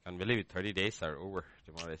Can't believe it, 30 days are over.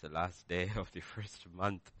 Tomorrow is the last day of the first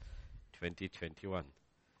month, 2021.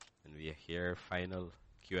 And we are here, final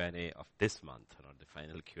Q&A of this month. Not the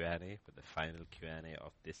final Q&A, but the final Q&A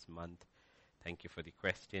of this month. Thank you for the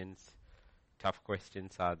questions. Tough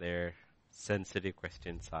questions are there. Sensitive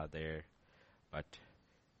questions are there. But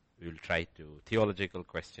we'll try to, theological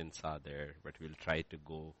questions are there, but we'll try to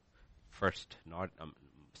go first, not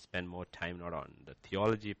spend more time not on the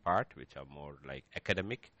theology part, which are more like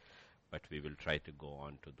academic, but we will try to go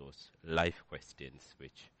on to those life questions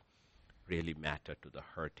which really matter to the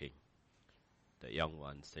hurting, the young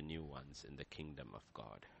ones, the new ones in the kingdom of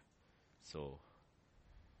God. So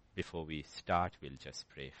before we start, we'll just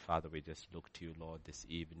pray. Father, we just look to you, Lord, this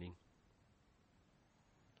evening.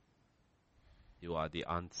 You are the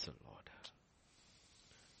answer, Lord.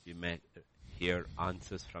 We may hear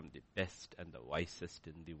answers from the best and the wisest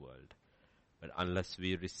in the world, but unless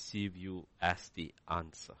we receive you as the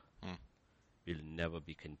answer, we'll never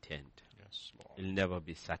be content. Yes, Lord. We'll never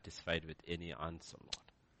be satisfied with any answer,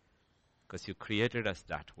 Lord. Because you created us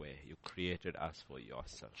that way. You created us for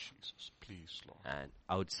yourself. Jesus, please, Lord. And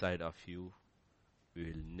outside of you, we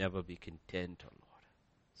will never be content, oh Lord.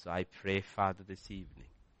 So I pray, Father, this evening,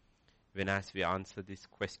 when as we answer these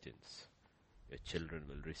questions, your children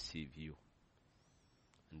will receive you.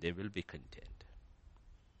 And they will be content.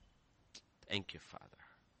 Thank you, Father.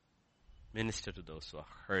 Minister to those who are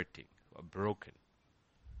hurting, who are broken,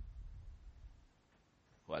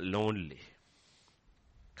 who are lonely.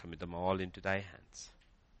 Commit them all into thy hands.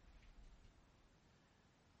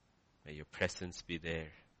 May your presence be there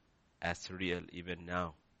as real even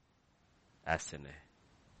now as in a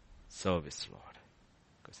service, Lord.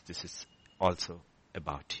 Because this is also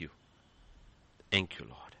about you. Thank you,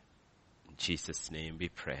 Lord. In Jesus' name we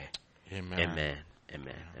pray. Amen. Amen.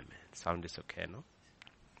 Amen. Amen. Sound is okay, no?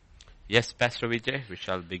 Yes, Pastor Vijay, we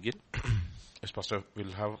shall begin. Yes, Pastor,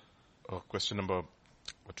 we'll have question number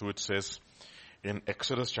 2. It says in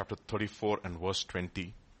Exodus chapter 34 and verse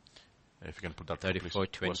 20, if you can put that 34,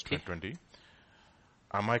 please. Verse 20.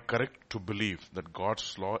 Am I correct to believe that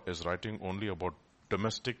God's law is writing only about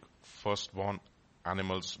domestic firstborn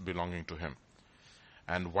animals belonging to him?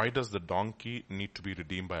 And why does the donkey need to be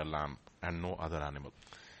redeemed by a lamb and no other animal?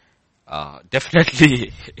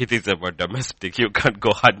 Definitely it is about domestic. You can't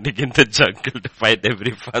go hunting in the jungle to find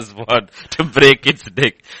every firstborn to break its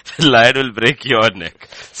neck. The lion will break your neck.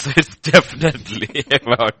 So it's definitely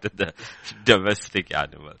about the domestic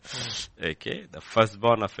animal. Okay, the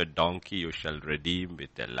firstborn of a donkey you shall redeem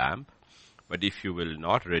with a lamb. But if you will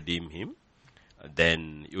not redeem him,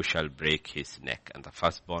 then you shall break his neck. And the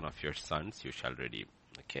firstborn of your sons you shall redeem.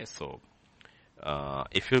 Okay, so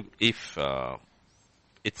if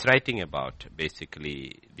it's writing about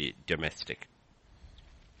basically the domestic.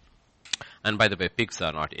 And by the way, pigs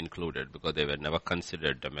are not included because they were never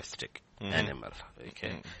considered domestic animal.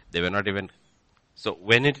 Okay, they were not even. So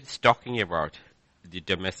when it's talking about the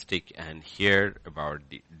domestic and here about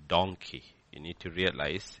the donkey, you need to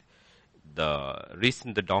realize the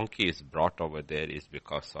reason the donkey is brought over there is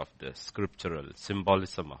because of the scriptural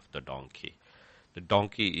symbolism of the donkey. The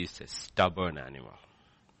donkey is a stubborn animal.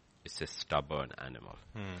 It's a stubborn animal.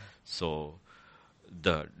 So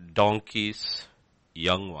the donkey's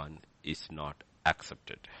young one is not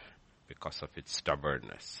accepted because of its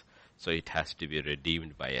stubbornness. So it has to be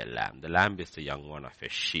redeemed by a lamb. The lamb is the young one of a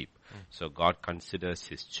sheep. So God considers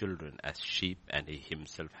his children as sheep and he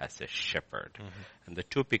himself as a shepherd. And the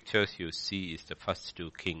 2 pictures you see is the first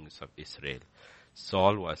 2 kings of Israel.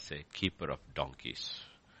 Saul was a keeper of donkeys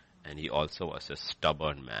and he also was a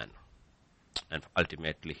stubborn man. And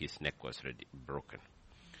ultimately his neck was broken.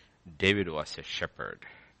 David was a shepherd.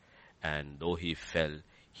 And though he fell,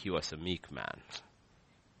 he was a meek man.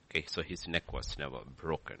 Okay, so his neck was never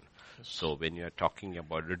broken. Yes. So when you are talking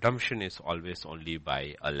about redemption is always only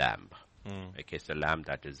by a lamb. Okay, it's a lamb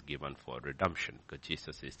that is given for redemption because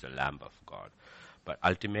Jesus is the Lamb of God. But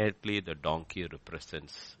ultimately the donkey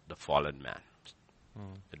represents the fallen man.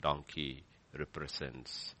 The donkey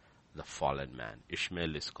represents the fallen man.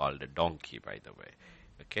 Ishmael is called a donkey, by the way.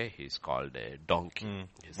 Okay, he's called a donkey.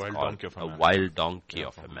 He's wild called donkey of a man. Wild donkey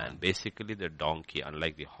of a man. Basically, the donkey,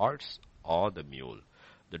 unlike the horse or the mule,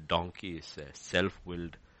 the donkey is a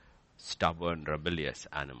self-willed, stubborn, rebellious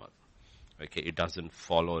animal. Okay, it doesn't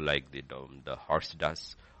follow like the horse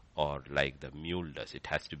does or like the mule does. It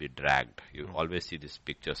has to be dragged. You always see these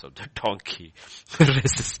pictures of the donkey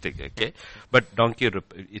resisting. Okay, but donkey,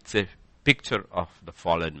 it's a picture of the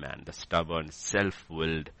fallen man, the stubborn,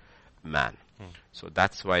 self-willed man. So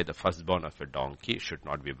that's why the firstborn of a donkey should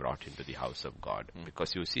not be brought into the house of God.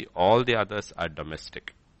 Because you see, all the others are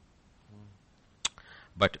domestic.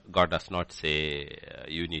 But God does not say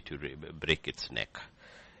you need to break its neck.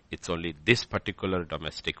 It's only this particular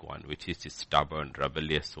domestic one, which is the stubborn,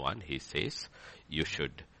 rebellious one. He says, you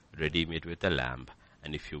should redeem it with a lamb,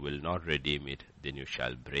 and if you will not redeem it, then you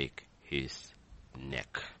shall break his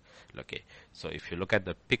neck. Okay, so if you look at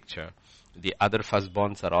the picture, the other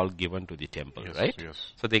firstborns are all given to the temple, Yes, right?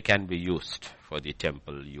 yes. So they can be used for the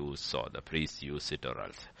temple use, or the priest use it, or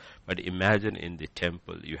else. But imagine in the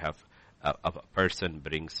temple, you have a person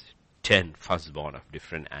brings 10 firstborn of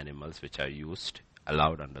different animals which are used,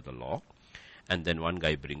 allowed under the law, and then one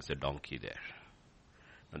guy brings a donkey there.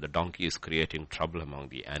 And the donkey is creating trouble among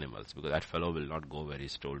the animals, because that fellow will not go where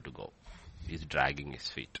he's told to go. He's dragging his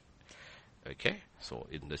feet. Okay, so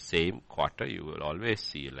in the same quarter, you will always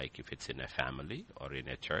see, like if it's in a family or in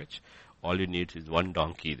a church, all you need is one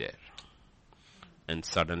donkey there. And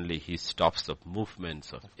suddenly he stops the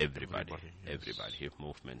movements of everybody. Everybody, he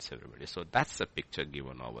movements everybody. So that's the picture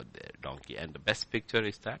given over there, donkey. And the best picture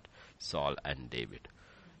is that Saul and David.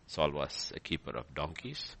 Saul was a keeper of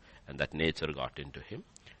donkeys, and that nature got into him.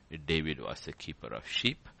 David was a keeper of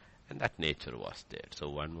sheep, and that nature was there. So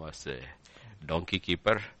one was a donkey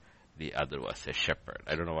keeper, the other was a shepherd.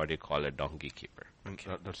 I don't know what you call a donkey keeper.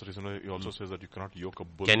 Okay. That's the reason why he also says that you cannot yoke a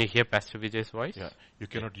bull. Can you hear Pastor Vijay's voice? Yeah, you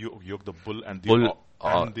cannot yoke the bull and the,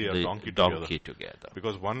 donkey together.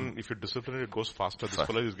 Because one, if you discipline it, it goes faster. This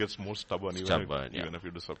fellow gets more stubborn, even if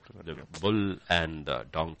you discipline it. The bull and the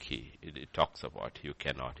donkey, it talks about you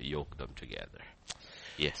cannot yoke them together.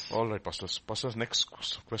 Yes. All right, pastors. Pastors, next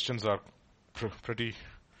questions are pretty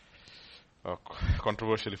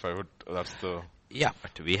controversial, if I would. That's the... Yeah,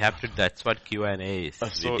 but we have to, that's what Q&A is.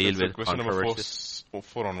 So we deal with question number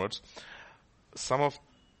 4 onwards. Some of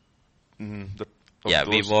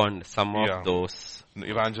we want some of those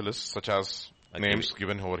evangelists, such as names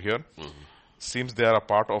given over here, seems they are a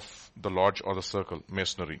part of the lodge or the circle,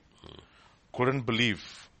 masonry. Couldn't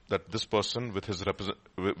believe that this person with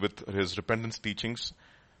his repentance teachings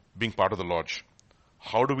being part of the lodge.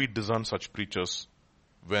 How do we discern such preachers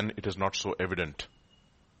when it is not so evident?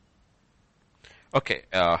 Okay,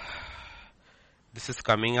 this is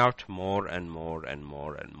coming out more and more and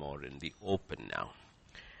more and more in the open now.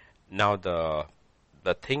 Now the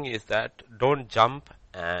thing is that don't jump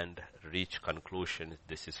and reach conclusions.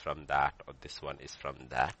 This is from that, or this one is from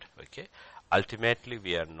that. Okay, ultimately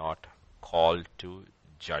we are not called to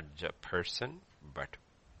judge a person, but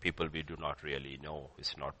people we do not really know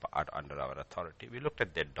is not under our authority. We looked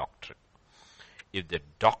at their doctrine. If the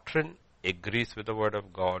doctrine agrees with the word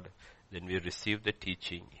of God, then we receive the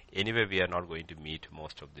teaching. Anyway, we are not going to meet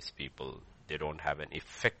most of these people. They don't have an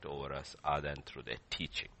effect over us other than through their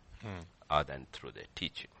teaching.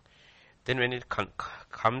 Then when it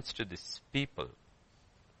comes to these people,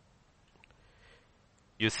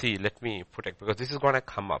 you see, let me put it, because this is going to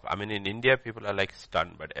come up. I mean, in India, people are like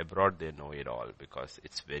stunned, but abroad they know it all, because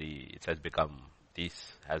this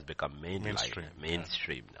has become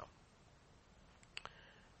mainstream now.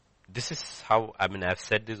 This is how, I mean, I've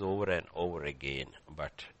said this over and over again,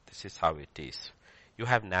 but this is how it is. You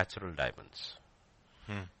have natural diamonds.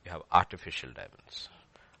 You have artificial diamonds.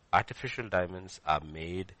 Artificial diamonds are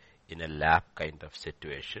made in a lab kind of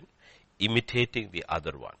situation, imitating the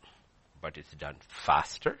other one, but it's done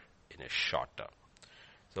faster in a shorter.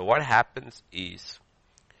 So what happens is,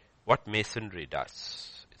 what masonry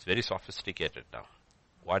does, it's very sophisticated now.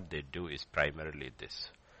 What they do is primarily this.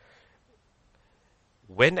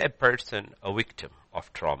 When a person, a victim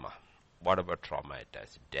of trauma, whatever trauma it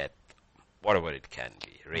is, death, whatever it can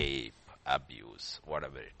be, rape, abuse,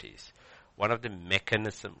 whatever it is, one of the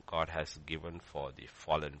mechanisms God has given for the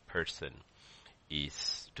fallen person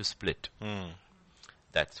is to split.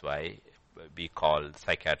 That's why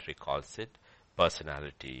psychiatry calls it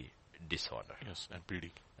personality disorder. Yes,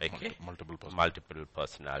 MPD. Okay. Multiple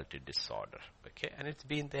personality disorder. Okay. And it's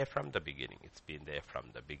been there from the beginning.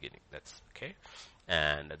 That's okay.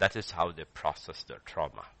 And that is how they process the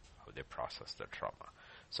trauma.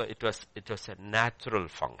 So it was a natural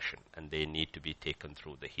function, and they need to be taken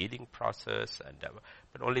through the healing process,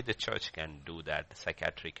 but only the church can do that. The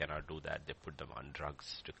psychiatry cannot do that. They put them on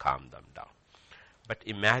drugs to calm them down. But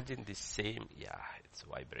imagine the same, it's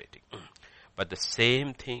vibrating. But the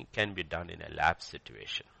same thing can be done in a lab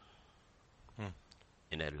situation.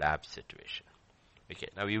 Okay,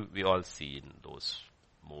 now we all see in those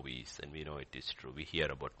movies, and we know it is true. We hear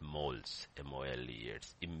about moles, M-O-L-E,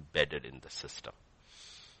 it's embedded in the system.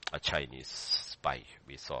 A Chinese spy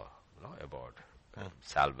we saw about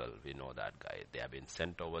Salwell, we know that guy. They have been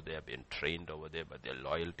sent over there, been trained over there, but their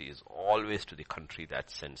loyalty is always to the country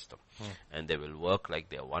that sends them. And they will work like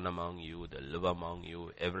they are one among you, they live among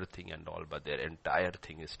you, everything and all, but their entire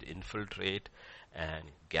thing is to infiltrate and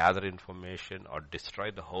gather information or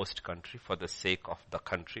destroy the host country for the sake of the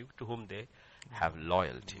country to whom they have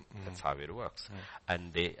loyalty. That's how it works.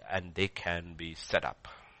 And they can be set up.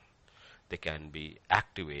 They can be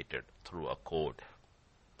activated through a code.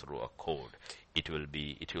 It will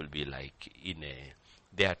be like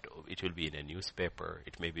it will be in a newspaper.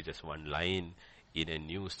 It may be just one line in a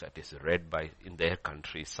news that is read by, in their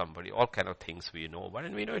country, somebody, all kind of things we know about,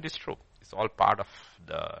 and we know it is true. It's all part of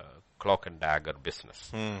the cloak and dagger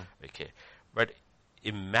business. Okay. But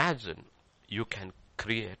imagine you can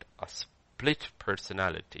create a split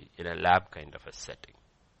personality in a lab kind of a setting.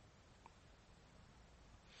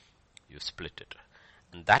 You split it.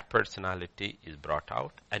 And that personality is brought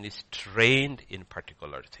out and is trained in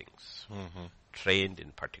particular things. Trained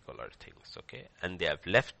in particular things, okay? And they have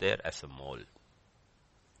left there as a mole.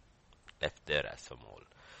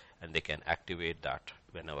 And they can activate that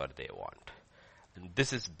whenever they want. And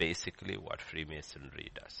this is basically what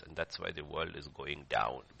Freemasonry does. And that's why the world is going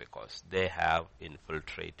down, because they have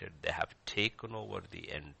infiltrated, they have taken over the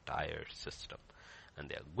entire system. And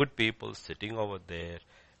there are good people sitting over there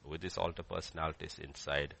with these alter personalities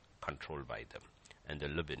inside, controlled by them. And they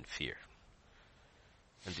live in fear.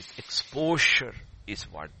 And this exposure is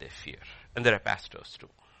what they fear. And there are pastors too.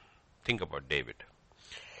 Think about David.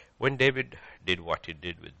 When David did what he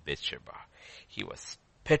did with Bathsheba, he was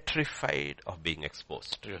petrified of being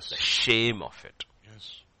exposed. Yes. The shame of it.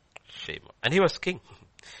 Yes. Shame. And he was king.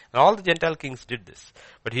 And all the Gentile kings did this.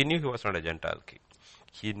 But he knew he was not a Gentile king.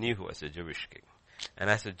 He knew he was a Jewish king.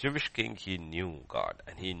 And as a Jewish king, he knew God,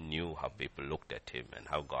 and he knew how people looked at him and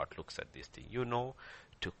how God looks at these things. You know,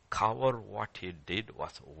 to cover what he did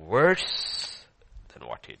was worse than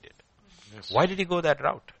what he did. Yes. Why did he go that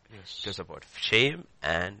route? Yes. It was about shame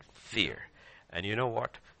and fear. And you know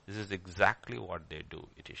what? This is exactly what they do.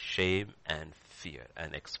 It is shame and fear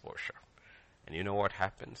and exposure. And you know what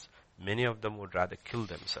happens? Many of them would rather kill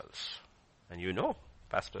themselves. And you know,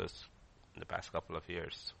 pastors in the past couple of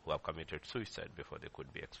years who have committed suicide before they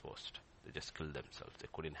could be exposed. They just killed themselves. They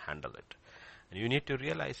couldn't handle it. And you need to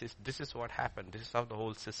realize this is what happened. This is how the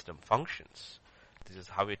whole system functions. This is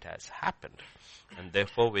how it has happened. And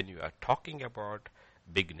therefore, when you are talking about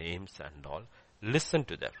big names and all, listen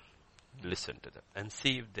to them. Listen to them and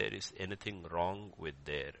see if there is anything wrong with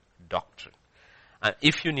their doctrine. And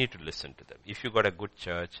if you need to listen to them, if you got a good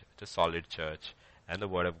church, it's a solid church, and the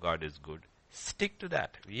Word of God is good, stick to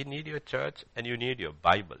that. You need your church and you need your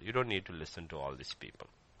Bible. You don't need to listen to all these people.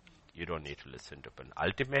 You don't need to listen to them.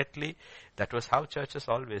 Ultimately, that was how churches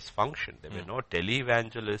always functioned. There were no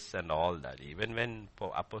televangelists and all that. Even when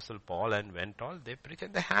Apostle Paul and went all, they preached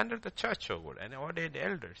and they handled the church over and ordained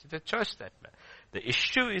elders. It's a church that man. The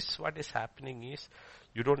issue is what is happening is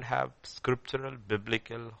you don't have scriptural,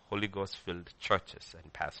 biblical, Holy Ghost filled churches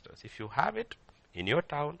and pastors. If you have it in your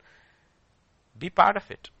town, be part of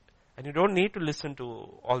it. And you don't need to listen to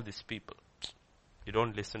all these people. You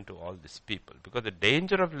don't listen to all these people. Because the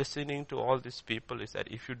danger of listening to all these people is that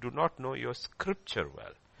if you do not know your scripture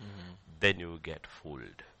well, then you get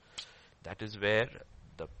fooled. That is where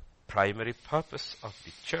the primary purpose of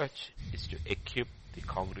the church is to equip the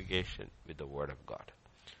congregation with the Word of God,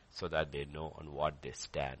 so that they know on what they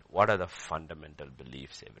stand, what are the fundamental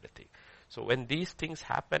beliefs, everything. So when these things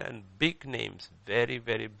happen and big names, very,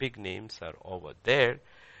 very big names are over there,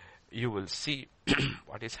 you will see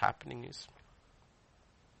what is happening is,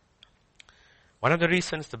 one of the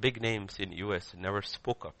reasons the big names in US never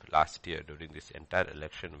spoke up last year during this entire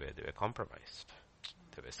election where they were compromised.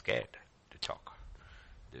 They were scared to talk.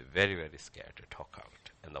 They were very, very scared to talk out.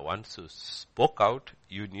 And the ones who spoke out,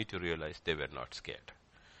 you need to realize they were not scared.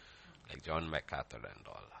 Like John MacArthur and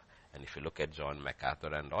all. And if you look at John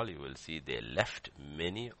MacArthur and all, you will see they left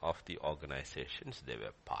many of the organizations they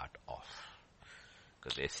were part of.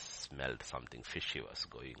 Because they smelled something fishy was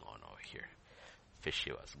going on over here.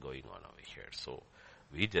 So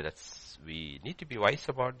we need to be wise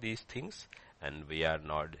about these things, and we are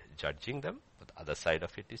not judging them, but the other side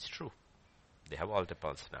of it is true. They have alter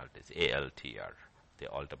personalities, ALTR,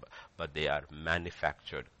 but they are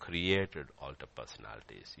manufactured, created alter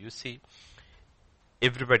personalities. You see,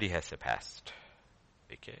 everybody has a past.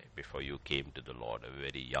 Okay, before you came to the Lord, or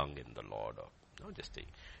very young in the Lord,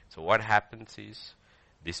 So what happens is,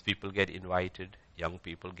 these people get invited, young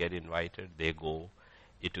people get invited, they go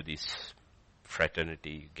into these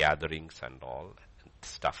fraternity gatherings and all, and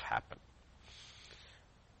stuff happen.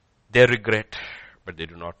 They regret but they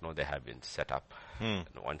do not know they have been set up. And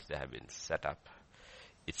once they have been set up,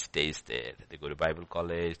 it stays there. They go to Bible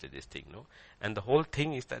college, they this thing, no? And the whole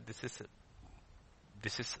thing is that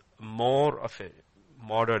this is more of a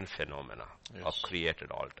modern phenomena of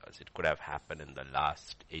created altars. It could have happened in the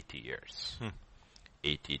last 80 years.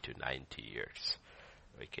 80 to 90 years.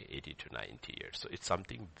 Okay, 80 to 90 years. So it's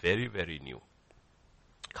something very, very new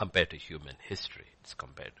compared to human history. It's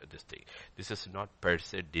compared to this thing. This is not per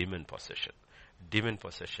se demon possession. Demon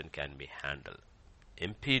possession can be handled.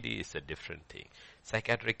 MPD is a different thing.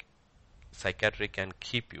 Psychiatric can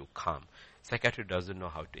keep you calm. Psychiatry doesn't know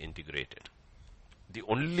how to integrate it. The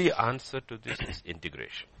only answer to this is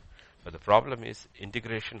integration. But the problem is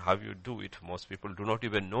integration, how you do it. Most people do not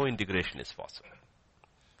even know integration is possible.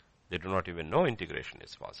 They do not even know integration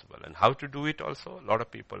is possible. And how to do it also, a lot of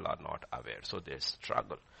people are not aware. So they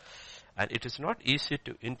struggle. And it is not easy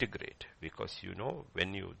to integrate because you know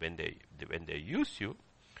when they use you,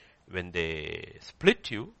 when they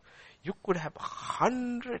split you, you could have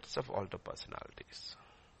hundreds of alter personalities.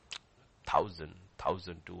 1,000,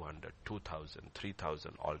 1,200, 2,000,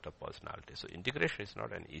 3,000 alter personalities. So integration is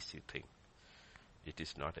not an easy thing. It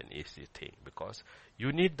is not an easy thing because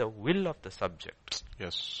you need the will of the subject.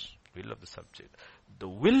 Yes. Will of the subject. The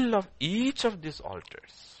will of each of these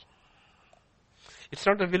altars. It's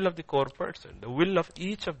not the will of the core person. The will of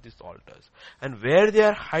each of these altars. And where they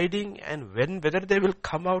are hiding and whether they will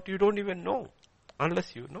come out, you don't even know.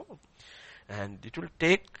 Unless you know. And it will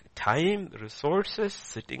take time, resources,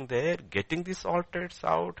 sitting there, getting these altars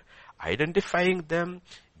out, identifying them,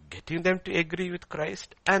 getting them to agree with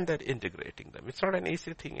Christ, and then integrating them. It's not an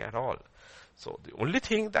easy thing at all. So the only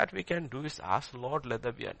thing that we can do is ask Lord, let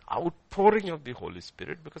there be an outpouring of the Holy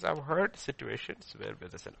Spirit, because I've heard situations where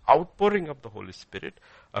there's an outpouring of the Holy Spirit.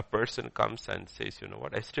 A person comes and says, you know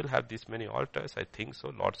what, I still have these many altars. I think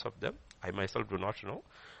so, lots of them. I myself do not know.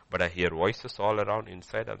 But I hear voices all around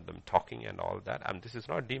inside of them talking and all that. And this is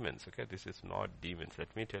not demons, okay? This is not demons.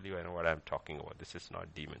 Let me tell you, I know what I'm talking about. This is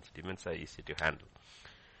not demons. Demons are easy to handle.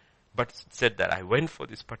 But said that I went for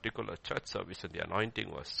this particular church service and the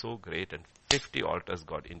anointing was so great and 50 altars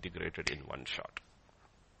got integrated in one shot.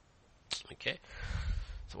 Okay?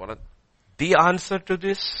 So the answer to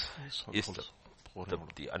this is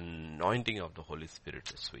the anointing of the Holy Spirit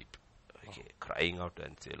to sweep. Okay? Crying out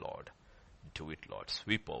and say, Lord, do it, Lord.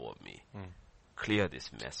 Sweep over me. Clear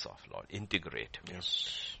this mess off, Lord. Integrate me.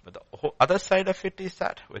 Yes. But the other side of it is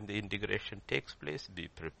that when the integration takes place, be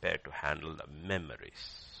prepared to handle the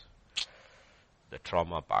memories. The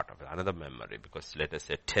trauma part of it, another memory, because let us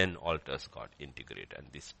say 10 altars got integrated and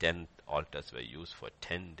these 10 altars were used for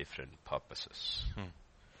 10 different purposes.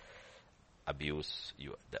 Abuse,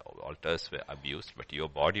 the altars were abused, but your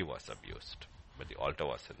body was abused, but the altar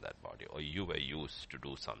was in that body, or you were used to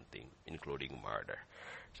do something, including murder.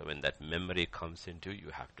 So when that memory comes into you,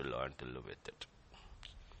 have to learn to live with it.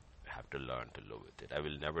 Have to learn to live with it. I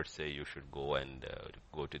will never say you should go and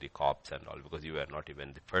go to the cops and all, because you are not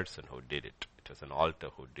even the person who did it. It was an altar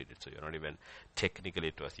who did it. So you're not even, technically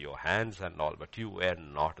it was your hands and all, but you were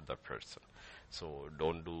not the person. So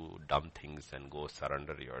don't do dumb things and go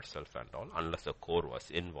surrender yourself and all, unless the core was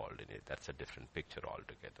involved in it. That's a different picture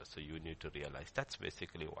altogether. So you need to realize that's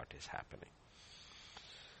basically what is happening.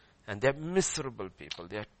 And they're miserable people.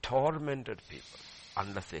 They are tormented people.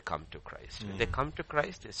 Unless they come to Christ. When they come to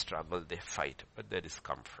Christ, they struggle, they fight, but there is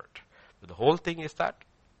comfort. But the whole thing is that,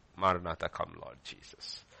 Maranatha, come Lord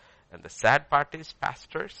Jesus. And the sad part is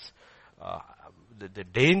pastors, the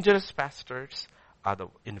dangerous pastors are the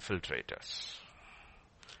infiltrators.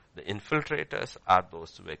 The infiltrators are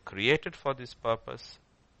those who were created for this purpose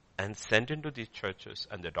and sent into these churches,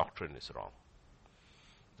 and the doctrine is wrong.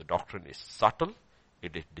 The doctrine is subtle,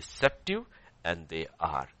 it is deceptive, and they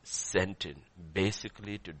are sent in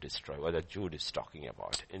basically to destroy. What Jude is talking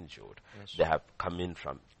about in Jude. Yes. They have come in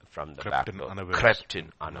from the back door, crept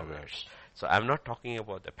in unawares. So I'm not talking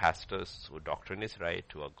about the pastors whose doctrine is right,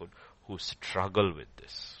 who are good, who struggle with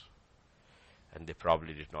this. And they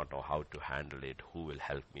probably did not know how to handle it. Who will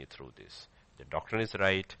help me through this? The doctrine is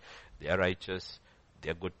right, they are righteous,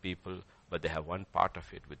 they are good people, but they have one part of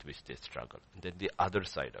it with which they struggle. And then the other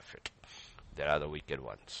side of it, there are the wicked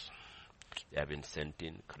ones. They have been sent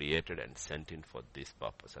in, created and sent in for this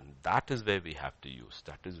purpose. And that is where we have to use.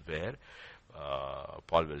 That is where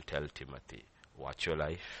Paul will tell Timothy, watch your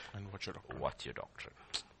life and watch your doctrine. Watch your doctrine.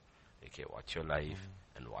 Okay, watch your life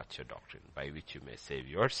and watch your doctrine, by which you may save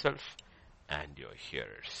yourself and your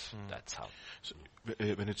hearers. That's how. So,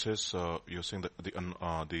 when it says, you're saying that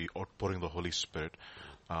the outpouring of the Holy Spirit,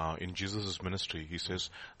 in Jesus' ministry, he says,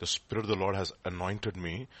 the Spirit of the Lord has anointed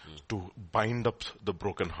me to bind up the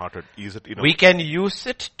brokenhearted. Is it, We can use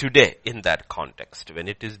it today in that context. When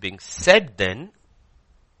it is being said, then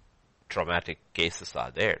traumatic cases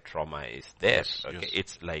are there. Trauma is there. Yes, Okay, yes.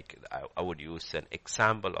 it's like I would use an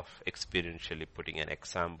example of experientially putting an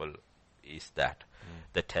example is that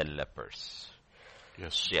the 10 lepers.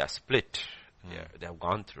 Yes. They are split. They have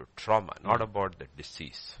gone through trauma, not about the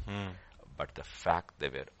disease, but the fact they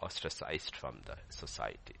were ostracized from the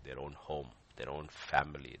society, their own home, their own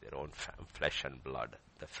family, their own flesh and blood,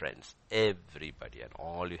 the friends, everybody. And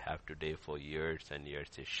all you have to do for years and years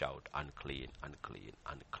is shout, unclean, unclean,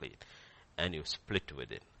 unclean. And you split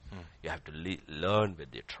within. You have to learn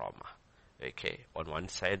with the trauma. Okay? On one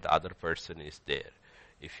side, the other person is there.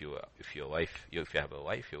 If you have a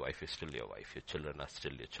wife, your wife is still your wife. Your children are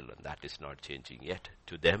still your children. That is not changing yet.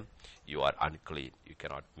 To them, you are unclean. You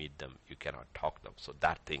cannot meet them. You cannot talk to them. So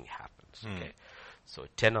that thing happens. Okay. So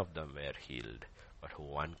 10 of them were healed, but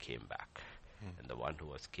one came back. And the one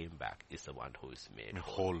who came back is the one who is made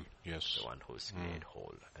whole. Yes. The one who is made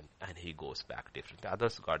whole. And he goes back different. The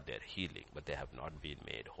others got their healing, but they have not been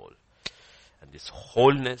made whole. And this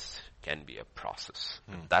wholeness can be a process.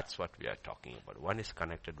 And that's what we are talking about. One is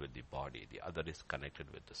connected with the body. The other is connected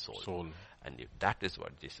with the soul. And if that is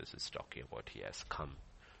what Jesus is talking about, he has come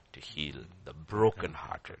to heal the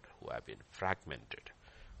brokenhearted who have been fragmented,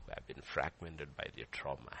 by their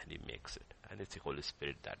trauma, and he makes it. And it's the Holy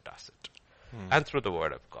Spirit that does it. And through the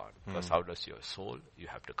Word of God. Because how does your soul? You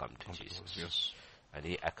have to come to Jesus. Yes. And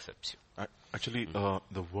he accepts you. Actually,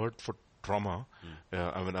 the word for trauma,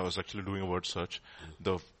 when I was actually doing a word search,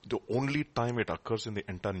 the only time it occurs in the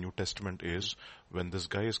entire New Testament is when this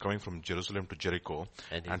guy is coming from Jerusalem to Jericho,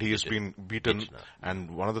 and he has been beaten,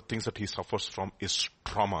 and one of the things that he suffers from is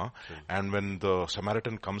trauma. And when the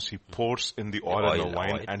Samaritan comes, he pours in the oil and the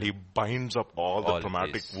wine, and he binds up all the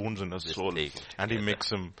traumatic wounds in his soul, and he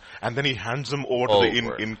makes him, and then he hands him over to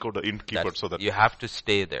the innkeeper, so that you have to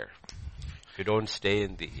stay there. If you don't stay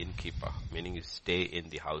in the innkeeper, meaning you stay in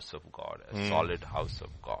the house of God, a solid house of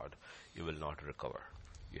God, you will not recover.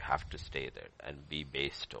 You have to stay there and be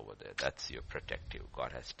based over there. That's your protective.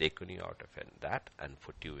 God has taken you out of that and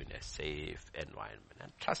put you in a safe environment.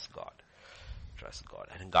 And trust God. Trust God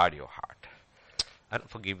and guard your heart. And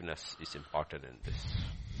forgiveness is important in this.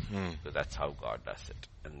 So that's how God does it.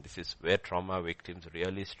 And this is where trauma victims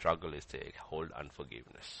really struggle, is they hold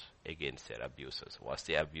unforgiveness against their abusers. Was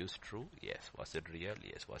the abuse true? Yes. Was it real?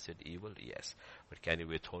 Yes. Was it evil? Yes. But can you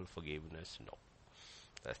withhold forgiveness? No.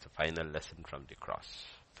 That's the final lesson from the cross.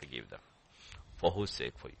 Forgive them. For whose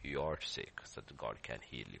sake? For your sake, so that God can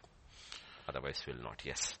heal you. Otherwise will not.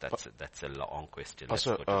 Yes, that's a long question.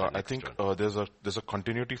 Pastor, I think there's a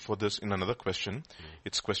continuity for this in another question.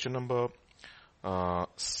 It's question number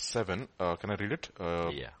 7. Can I read it?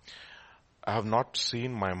 Yeah. I have not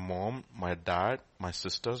seen my mom, my dad, my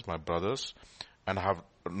sisters, my brothers, and I have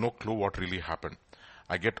no clue what really happened.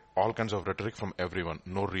 I get all kinds of rhetoric from everyone,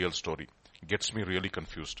 no real story. Gets me really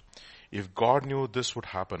confused. If God knew this would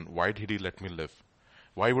happen, why did he let me live?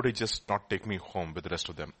 Why would he just not take me home with the rest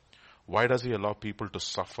of them? Why does he allow people to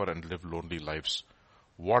suffer and live lonely lives?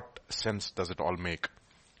 What sense does it all make?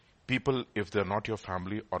 People, if they're not your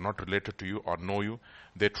family or not related to you or know you,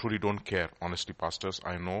 they truly don't care. Honestly, pastors,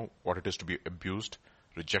 I know what it is to be abused,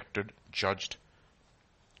 rejected, judged.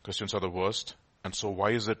 Christians are the worst. And so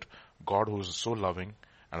why is it God, who is so loving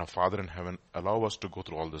and our Father in heaven, allow us to go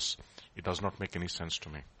through all this? It does not make any sense to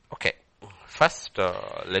me. Okay. First,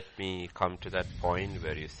 let me come to that point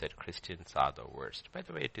where you said Christians are the worst. By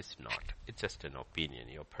the way, it is not. It's just an opinion,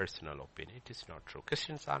 your personal opinion. It is not true.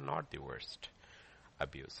 Christians are not the worst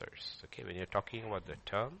abusers. Okay, when you're talking about the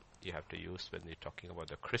term, you have to use, when you're talking about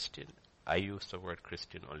the Christian, I use the word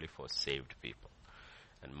Christian only for saved people.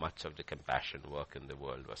 And much of the compassion work in the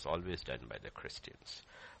world was always done by the Christians.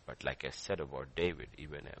 But like I said about David,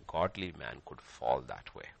 even a godly man could fall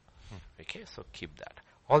that way. Okay, so keep that.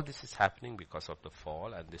 All this is happening because of the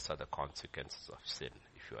fall, and these are the consequences of sin.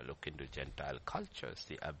 If you look into Gentile cultures,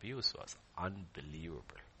 the abuse was unbelievable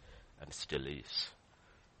and still is.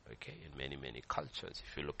 Okay, in many, many cultures,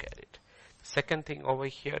 if you look at it. The second thing over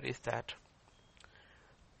here is that,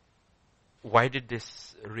 why did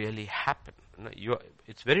this really happen?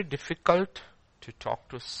 It's very difficult to talk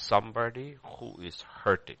to somebody who is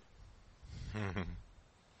hurting.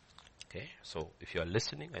 Okay, so if you are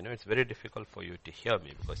listening, I know it's very difficult for you to hear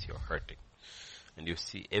me because you're hurting. And you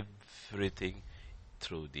see everything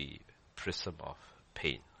through the prism of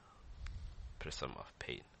pain. Prism of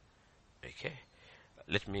pain. Okay?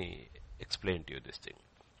 Let me explain to you this thing.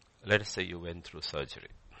 Let us say you went through surgery.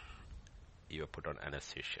 You were put on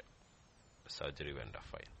anesthesia. The surgery went off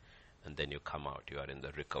fine. And then you come out, you are in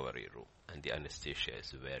the recovery room, and the anesthesia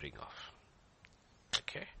is wearing off.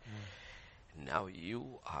 Okay? Now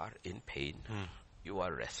you are in pain, you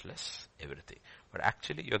are restless, everything. But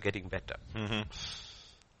actually you're getting better.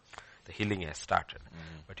 The healing has started.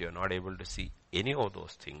 But you're not able to see any of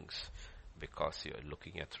those things because you're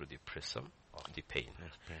looking at through the prism of the pain.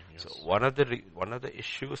 Yes. So one of the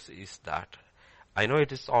issues is that I know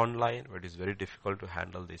it is online, but it's very difficult to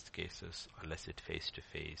handle these cases unless it's face to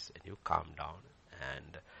face, and you calm down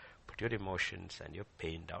and put your emotions and your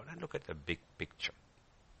pain down and look at the big picture.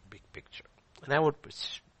 Big picture. And I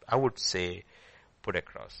would say, put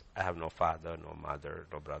across, I have no father, no mother,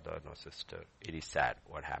 no brother, no sister. It is sad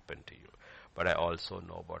what happened to you. But I also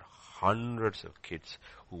know about hundreds of kids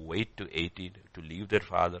who wait to 18 to leave their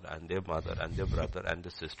father and their mother and their brother and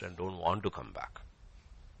their sister and don't want to come back.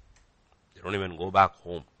 They don't even go back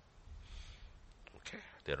home. Okay,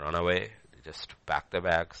 they run away, they just pack their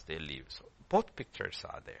bags, they leave. So both pictures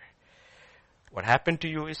are there. What happened to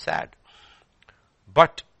you is sad.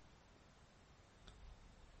 But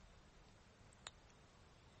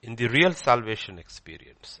in the real salvation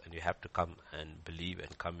experience, and you have to come and believe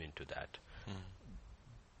and come into that,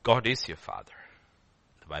 God is your father.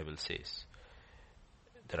 The Bible says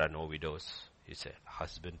there are no widows. He's a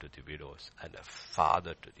husband to the widows and a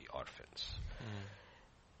father to the orphans.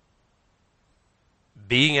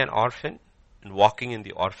 Being an orphan and walking in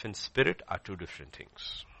the orphan spirit are two different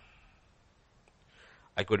things.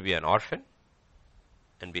 I could be an orphan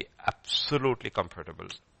and be absolutely comfortable,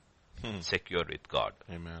 secure with God.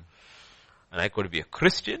 Amen. And I could be a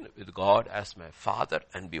Christian with God as my father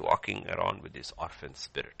and be walking around with this orphan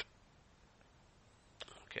spirit.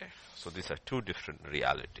 Okay, so these are two different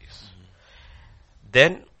realities.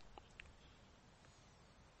 Then,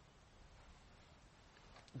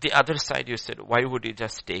 the other side you said, why would he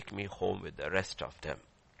just take me home with the rest of them?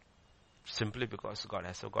 Simply because God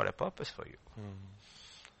has got a purpose for you.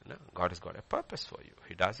 No, God has got a purpose for you.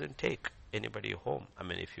 He doesn't take anybody home. I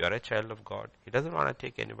mean, if you are a child of God, He doesn't want to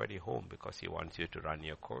take anybody home because He wants you to run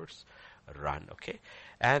your course. Run, okay?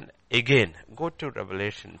 And again, go to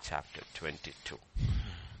Revelation chapter 22.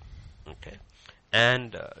 Okay?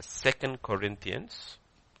 And 2 Corinthians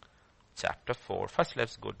chapter 4. First,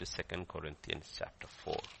 let's go to 2 Corinthians chapter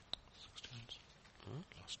 4.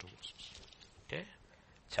 Last two verses. Okay?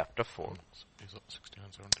 Chapter 4. 16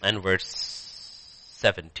 and 17. And verse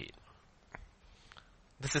 17.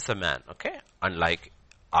 This is a man, okay? Unlike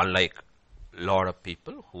a lot of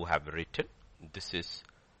people who have written, this is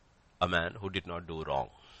a man who did not do wrong.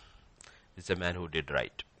 This is a man who did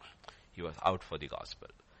right. He was out for the gospel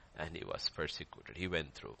and he was persecuted. He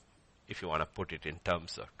went through, if you want to put it in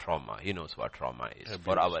terms of trauma, he knows what trauma is. Abuse.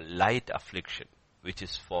 For our light affliction, which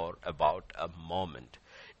is for about a moment,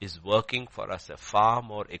 is working for us a far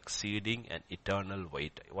more exceeding and eternal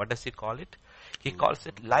weight. What does he call it? He calls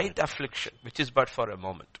it light affliction, which is but for a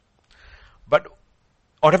moment. But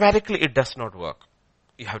automatically it does not work.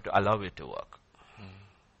 You have to allow it to work.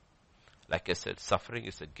 Like I said, suffering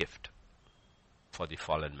is a gift for the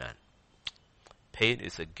fallen man. Pain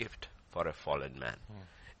is a gift for a fallen man.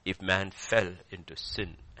 If man fell into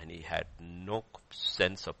sin and he had no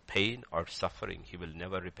sense of pain or suffering, he will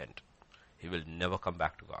never repent. He will never come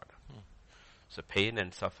back to God. So pain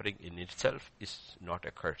and suffering in itself is not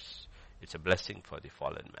a curse. It's a blessing for the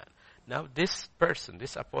fallen man. Now this person,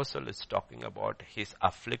 this apostle is talking about his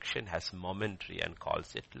affliction has momentary and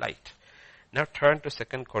calls it light. Now turn to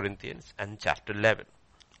 2 Corinthians and chapter 11.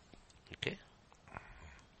 Okay.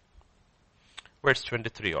 Verse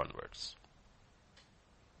 23 onwards.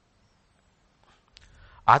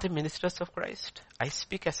 Are the ministers of Christ? I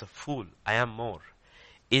speak as a fool. I am more.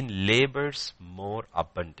 In labors more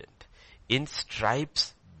abundant. In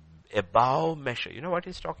stripes above measure. You know what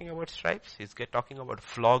he's talking about stripes? He's talking about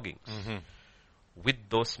floggings. With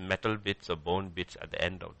those metal bits or bone bits at the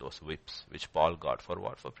end of those whips, which Paul got for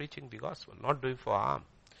what? For preaching the gospel, not doing for harm.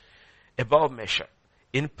 Above measure.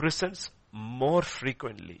 In prisons, more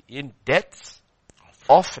frequently. In deaths,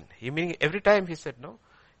 often. He meaning every time he said no,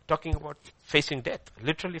 talking about facing death,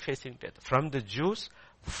 literally facing death. From the Jews,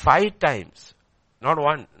 5 times, not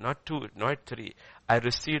 1, not 2, not 3. I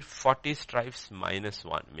received 40 stripes minus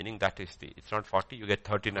 1, meaning that is it's not 40, you get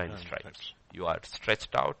 39 stripes. You are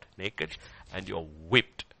stretched out, naked, and you are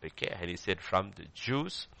whipped. Okay, and he said, from the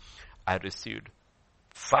Jews, I received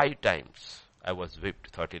 5 times. I was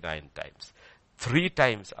whipped 39 times. 3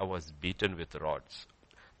 times I was beaten with rods.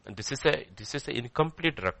 And this is a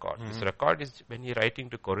incomplete record. This record is when he writing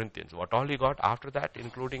to Corinthians. What all he got after that,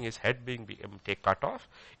 including his head being cut off,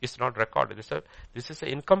 is not recorded. This is an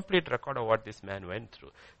incomplete record of what this man went through.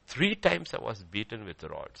 3 times I was beaten with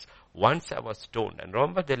rods. Once I was stoned. And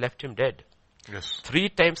remember, they left him dead. Yes. 3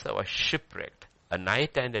 times I was shipwrecked. A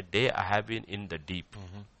night and a day I have been in the deep.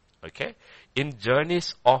 Okay? In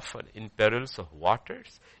journeys often, in perils of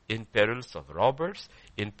waters, in perils of robbers,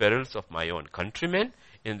 in perils of my own countrymen,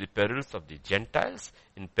 in the perils of the Gentiles,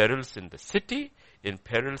 in perils in the city, in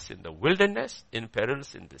perils in the wilderness, in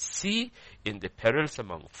perils in the sea, in the perils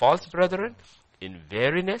among false brethren, in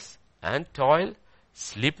weariness and toil,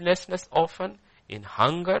 sleeplessness often, in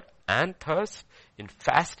hunger and thirst, in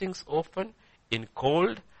fastings often, in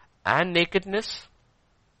cold and nakedness.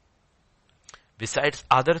 Besides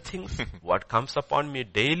other things, what comes upon me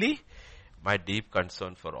daily, my deep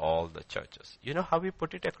concern for all the churches. You know how we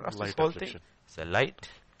put it across this whole thing? It's a light,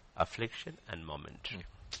 affliction, and momentary.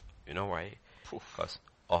 You know why? Because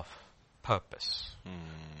of purpose.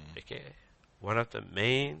 Okay? One of the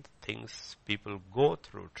main things people go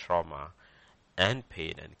through trauma and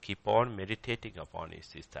pain and keep on meditating upon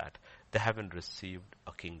is that they haven't received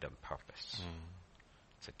a kingdom purpose.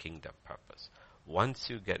 It's a kingdom purpose. Once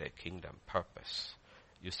you get a kingdom purpose,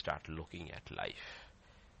 you start looking at life.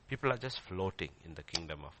 People are just floating in the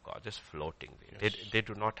kingdom of God, just floating. Yes. They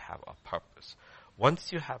do not have a purpose.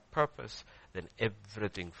 Once you have purpose, then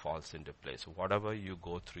everything falls into place. Whatever you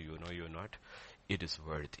go through, you know you're not, it is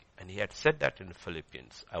worthy. And he had said that in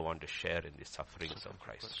Philippians. I want to share in the sufferings of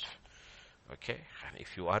Christ. Okay? And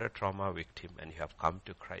if you are a trauma victim and you have come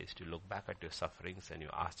to Christ, you look back at your sufferings and you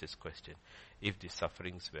ask this question, if the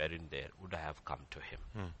sufferings weren't there, would I have come to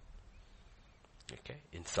him? Okay?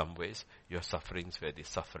 In some ways, your sufferings were the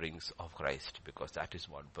sufferings of Christ because that is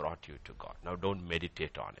what brought you to God. Now don't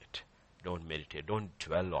meditate on it. Don't meditate. Don't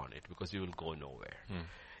dwell on it because you will go nowhere.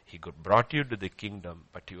 He brought you to the kingdom,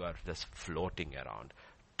 but you are just floating around.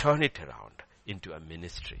 Turn it around into a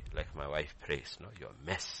ministry, like my wife prays, no? Your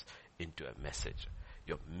mess into a message,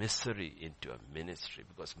 your misery into a ministry,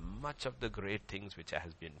 because much of the great things which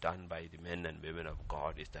has been done by the men and women of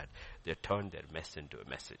God is that they turned their mess into a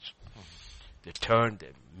message. They turned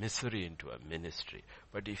their misery into a ministry.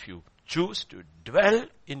 But if you choose to dwell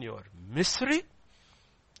in your misery,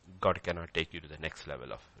 God cannot take you to the next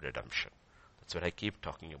level of redemption. That's what I keep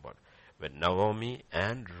talking about. When Naomi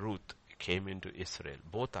and Ruth came into Israel,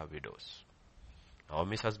 both are widows.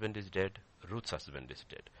 Naomi's husband is dead, Ruth's husband is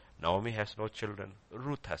dead. Naomi has no children,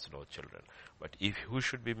 Ruth has no children. But if who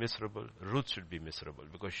should be miserable? Ruth should be miserable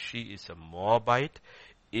because she is a Moabite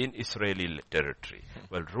in Israeli territory.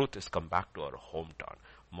 Well, Ruth has come back to her hometown.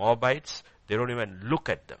 Moabites, they don't even look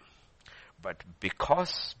at them. But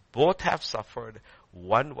because both have suffered,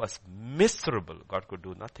 one was miserable, God could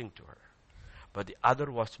do nothing to her. But the other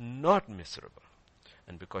was not miserable.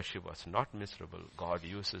 And because she was not miserable, God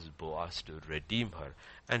uses Boaz to redeem her,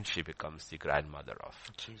 and she becomes the grandmother of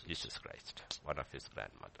Jesus Christ, one of his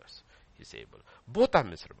grandmothers. He's able. Both are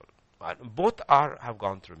miserable. Both have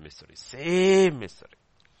gone through misery, same misery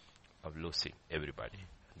of losing everybody.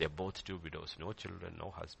 They're both 2 widows, no children, no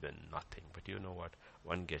husband, nothing. But you know what?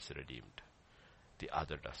 One gets redeemed. The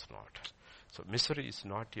other does not. So misery is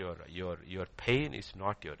not your pain is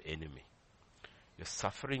not your enemy. Your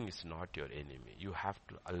suffering is not your enemy. You have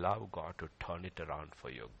to allow God to turn it around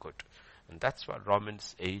for your good. And that's what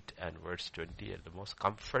Romans 8 and verse 20 are the most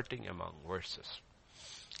comforting among verses.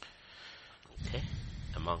 Okay?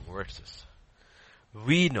 Among verses.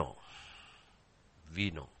 We know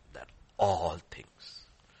that all things.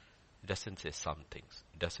 It doesn't say some things.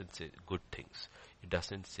 It doesn't say good things. It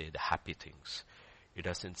doesn't say the happy things. It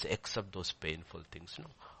doesn't say except those painful things.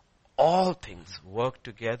 No. All things work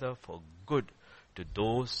together for good to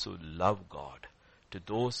those who love God, to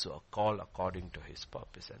those who are called according to his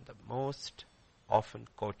purpose. And the most often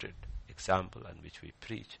quoted example on which we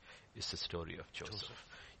preach is the story of Joseph.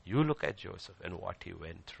 You look at Joseph and what he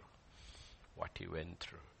went through.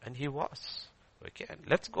 And he was. Okay, and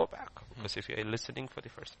let's go back, because if you're listening for the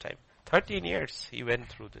first time, 13 years he went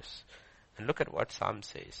through this. And look at what Psalm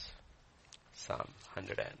says. Psalm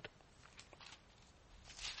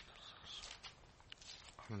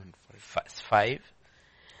 105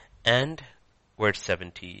 and verse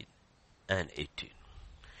 17 and 18.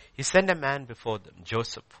 He sent a man before them,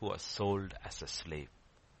 Joseph, who was sold as a slave.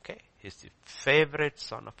 Okay, he's the favorite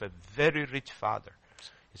son of a very rich father.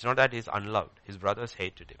 It's not that he's unloved. His brothers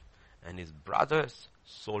hated him. And his brothers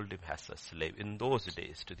sold him as a slave. In those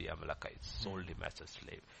days to the Amalekites, sold him as a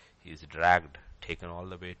slave. He is dragged, taken all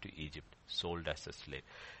the way to Egypt, sold as a slave.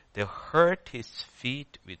 They hurt his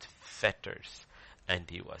feet with fetters and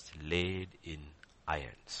he was laid in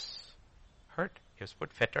irons. Heard? He was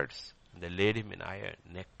put fetters, and they laid him in iron,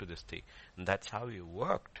 neck to this thing. And that's how he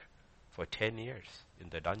worked for 10 years in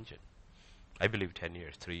the dungeon. I believe 10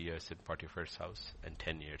 years, 3 years in Potiphar's house, and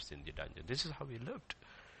 10 years in the dungeon. This is how he lived.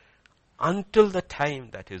 Until the time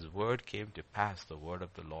that his word came to pass, the word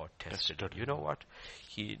of the Lord tested him. You know what?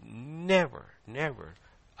 He never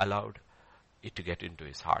allowed it to get into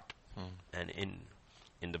his heart. And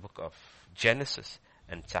in the book of Genesis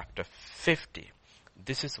and chapter 50,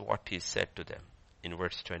 this is what he said to them in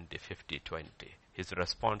verse 20, 50, 20. His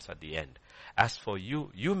response at the end. As for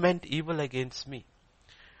you, you meant evil against me,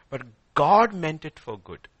 but God meant it for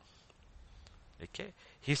good. Okay?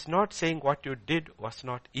 He's not saying what you did was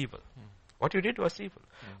not evil. What you did was evil.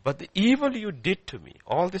 But the evil you did to me,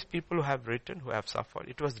 all these people who have written, who have suffered,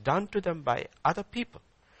 it was done to them by other people.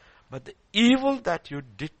 But the evil that you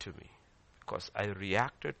did to me, because I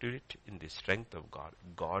reacted to it in the strength of God,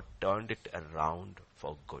 God turned it around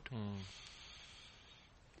for good.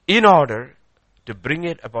 In order to bring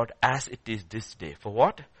it about as it is this day. For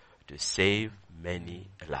what? To save many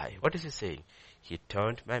alive. What is he saying? He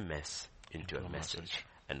turned my mess into a message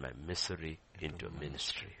and my misery into a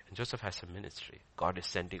ministry. And Joseph has a ministry. God is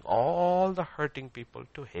sending all the hurting people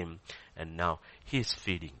to him, and now he is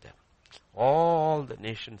feeding them. All the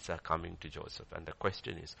nations are coming to Joseph, and the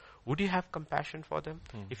question is, would he have compassion for them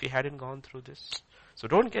if he hadn't gone through this? So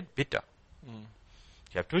don't get bitter.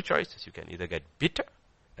 You have two choices. You can either get bitter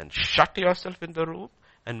and shut yourself in the room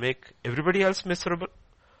and make everybody else miserable,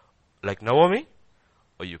 like Naomi,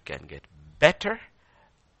 or you can get better,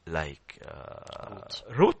 like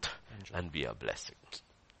Ruth, and be a blessing.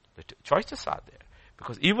 The choices are there,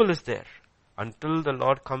 because evil is there. Until the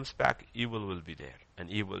Lord comes back, evil will be there, and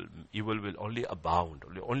evil will only abound,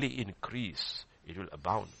 only increase. It will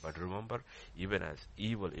abound. But remember, even as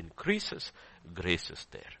evil increases, grace is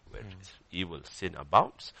there. Where evil, sin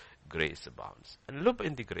abounds, grace abounds. And look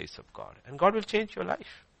in the grace of God, and God will change your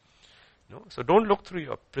life. No? So don't look through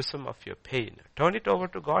your prism of your pain. Turn it over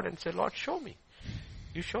to God and say, Lord, show me.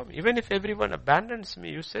 You show me. Even if everyone abandons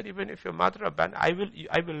me, you said, even if your mother abandons,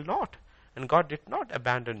 I will not. And God did not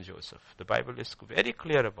abandon Joseph. The Bible is very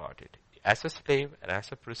clear about it. As a slave and as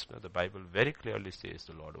a prisoner, the Bible very clearly says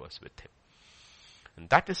the Lord was with him. And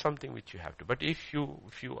that is something which you have to. But if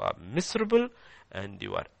you are miserable and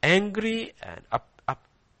you are angry and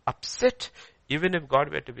upset, even if God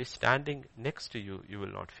were to be standing next to you, you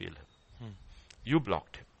will not feel him. You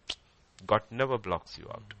blocked him. God never blocks you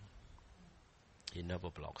out. He never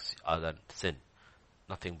blocks you. Other than sin,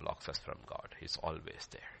 nothing blocks us from God. He's always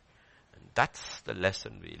there. And that's the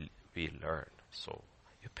lesson we learn. So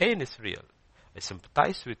your pain is real. I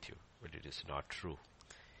sympathize with you, but it is not true.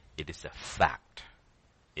 It is a fact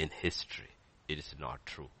in history. It is not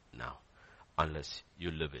true now, unless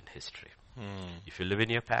you live in history. If you live in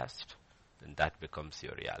your past, then that becomes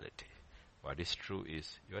your reality. What is true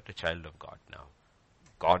is you are a child of God now.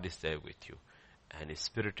 God is there with you, and His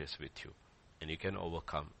Spirit is with you, and you can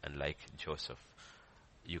overcome. And like Joseph,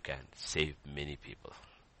 you can save many people.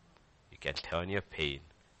 You can turn your pain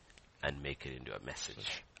and make it into a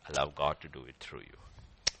message. Allow God to do it through you.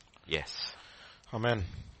 Yes. Amen.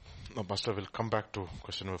 Now, Pastor, we'll come back to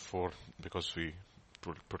question number 4 because we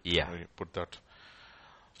put that.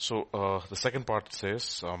 So the second part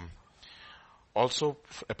says, also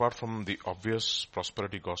apart from the obvious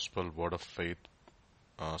prosperity gospel, word of faith,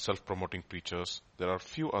 self-promoting preachers, there are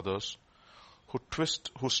few others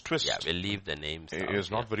whose twist we'll leave the names is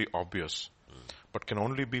not very obvious, but can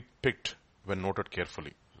only be picked when noted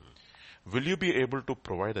carefully. Will you be able to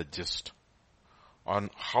provide a gist on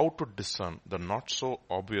how to discern the not so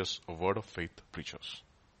obvious word of faith preachers?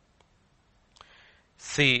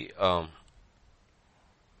 See,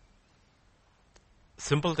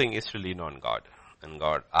 simple thing is to lean on God. And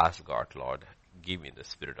God, ask God, Lord, give me the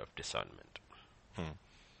spirit of discernment.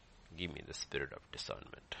 Give me the spirit of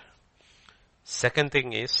discernment. Second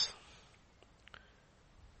thing is,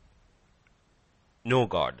 know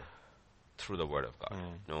God through the word of God.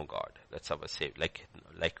 Know God. That's our save.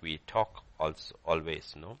 Like we talk also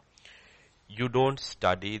always, no? You don't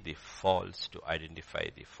study the false to identify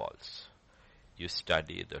the false. You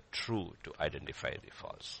study the true to identify the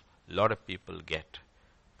false. A lot of people get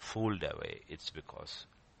fooled away. It's because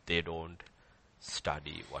they don't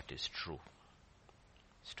study what is true.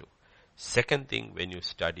 It's true. Second thing, when you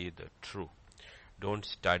study the true, don't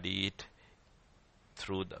study it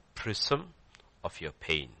through the prism of your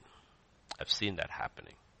pain. I've seen that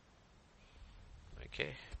happening.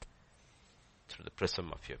 Okay? Through the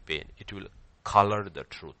prism of your pain. It will color the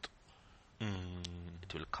truth.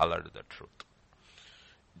 It will color the truth.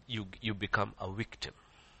 you become a victim.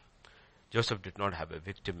 Joseph did not have a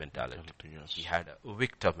victim mentality. Yes. He had a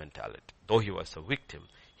victim mentality. Though he was a victim,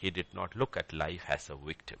 he did not look at life as a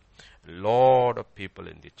victim. A lot of people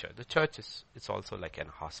in the church. The church is also like an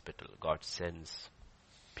hospital. God sends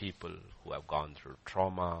people who have gone through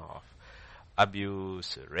trauma of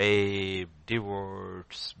abuse, rape,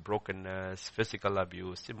 divorce, brokenness, physical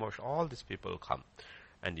abuse, emotion. All these people come,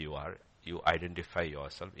 and you identify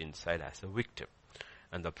yourself inside as a victim.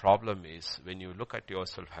 And the problem is, when you look at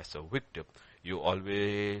yourself as a victim, you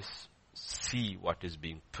always see what is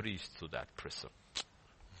being preached through that prism.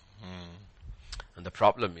 And the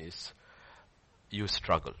problem is, you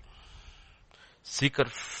struggle.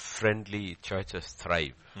 Seeker-friendly churches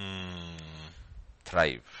thrive.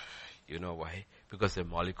 Thrive. You know why? Because they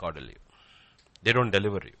mollycoddle you. They don't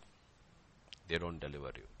deliver you. They don't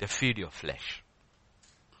deliver you. They feed your flesh.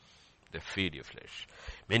 They feed your flesh.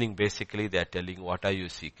 Meaning basically they are telling, what are you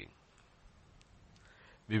seeking?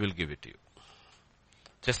 We will give it to you.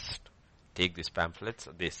 Just take these pamphlets,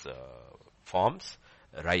 these forms,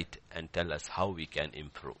 write and tell us how we can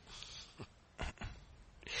improve.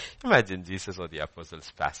 Imagine Jesus or the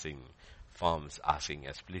apostles passing forms asking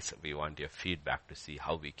us, please, we want your feedback to see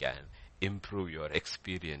how we can improve your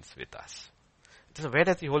experience with us. So where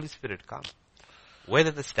does the Holy Spirit come? Where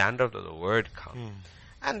does the standard of the word come?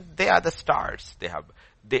 And they are the stars.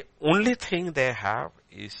 The only thing they have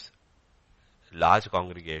is large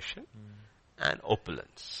congregation and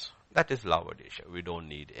opulence. That is Laodicea. We don't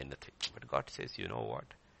need anything. But God says, you know what?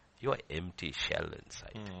 You are empty shell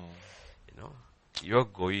inside. You know, you're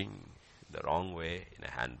going the wrong way in a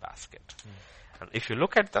handbasket. And if you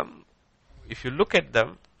look at them, if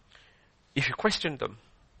you question them,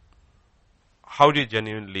 how do you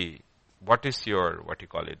genuinely, what is your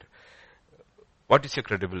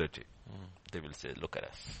credibility? They will say, look at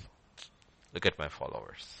us. Look at my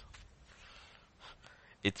followers.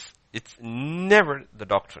 It's never the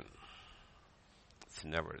doctrine. It's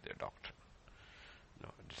never the doctrine. No,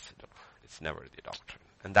 it's never the doctrine.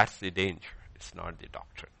 And that's the danger. It's not the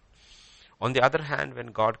doctrine. On the other hand, when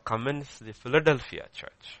God commends the Philadelphia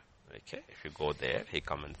church, okay, if you go there, he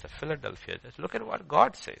commends the Philadelphia church. Look at what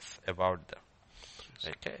God says about them.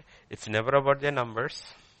 Okay, it's never about their numbers.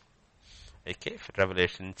 Okay,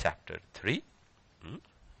 Revelation chapter 3.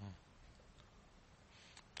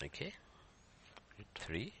 Okay,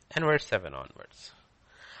 3 and verse 7 onwards.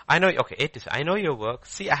 I know your work.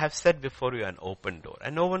 See, I have set before you an open door,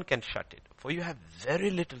 and no one can shut it, for you have very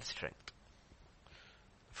little strength.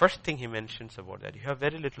 First thing he mentions about that, you have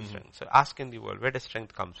very little strength. So ask in the world, where does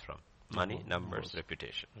strength comes from? Money, numbers,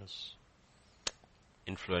 reputation. Yes.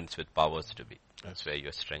 Influence with powers to be. That's where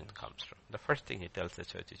your strength comes from. The first thing he tells the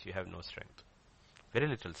church is you have no strength. Very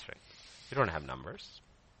little strength. You don't have numbers.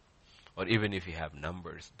 Or even if you have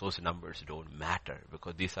numbers, those numbers don't matter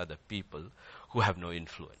because these are the people who have no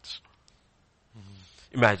influence.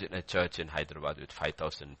 Imagine a church in Hyderabad with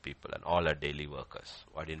 5,000 people and all are daily workers.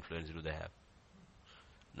 What influence do they have?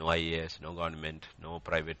 No IAS, no government, no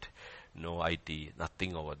private, no IT,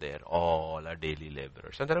 nothing over there. All are daily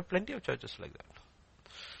laborers. And there are plenty of churches like that.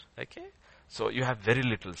 Okay? So you have very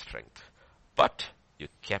little strength. But you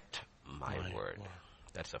kept my word.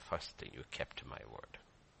 That's the first thing. You kept my word.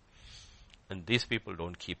 And these people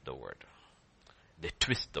don't keep the word. They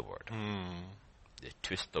twist the word. They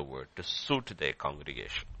twist the word to suit their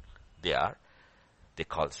congregation. They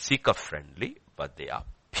call seeker friendly, but they are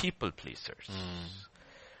people pleasers.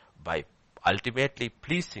 By ultimately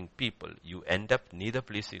pleasing people, you end up neither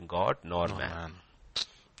pleasing God nor man.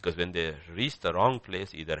 Because when they reach the wrong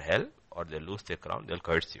place, either hell or they lose their crown, they'll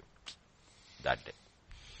curse you that day.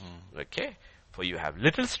 Okay? For you have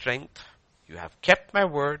little strength, you have kept my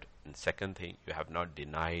word, and second thing, you have not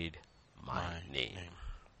denied my name.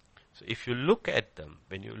 So if you look at them,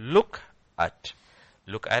 when you look at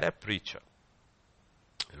a preacher,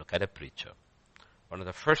 one of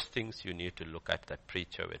the first things you need to look at that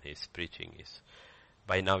preacher when he's preaching is,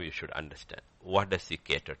 by now you should understand, what does he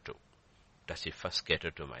cater to? Does he first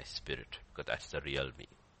cater to my spirit? Because that's the real me.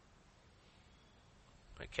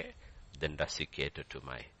 Okay? Then does he cater to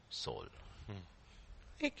my soul?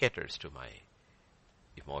 He caters to my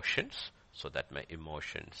emotions, so that my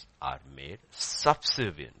emotions are made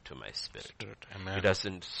subservient to my spirit. He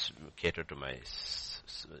doesn't cater to my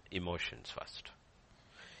emotions first.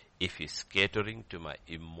 If he's catering to my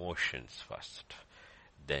emotions first,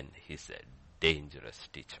 then he's a dangerous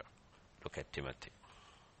teacher. Look at Timothy.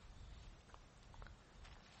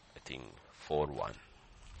 I think 4:1.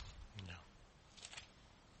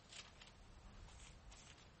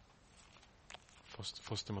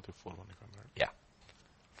 First Timothy 4:1. Yeah,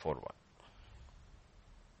 4:1.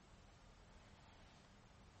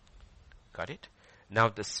 Got it? Now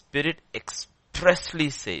the Spirit expressly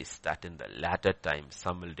says that in the latter time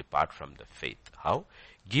some will depart from the faith. How?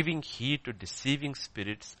 Giving heed to deceiving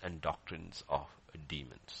spirits and doctrines of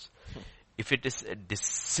demons. If it is a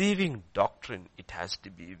deceiving doctrine, it has to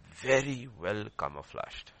be very well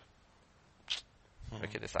camouflaged.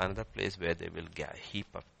 Okay, there's another place where they will get a heap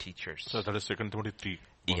of teachers. So that is 2 Timothy 3.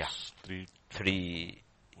 Yeah. 3.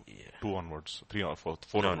 Yeah. 2 onwards. 3 or 4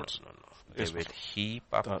 onwards. No. They Yes, will Pastor. heap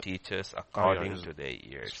up teachers according to their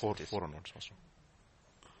ears. It's 4 It is- 4 onwards, Pastor.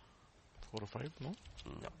 4 or 5? No?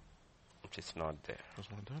 No, it is not there. That's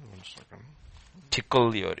not there. 1 second.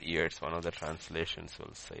 Tickle your ears. One of the translations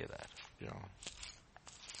will say that. Yeah.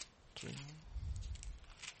 3.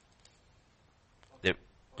 They,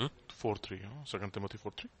 4:3. 2 Timothy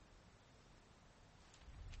 4:3.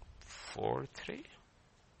 4:3?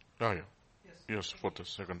 Yeah. Yes,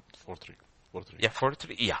 4:3. 4:3. Yeah,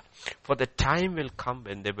 4:3. Yeah. For the time will come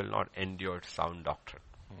when they will not endure sound doctrine.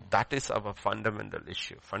 That is our fundamental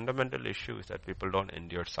issue. Fundamental issue is that people don't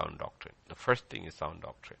endure sound doctrine. The first thing is sound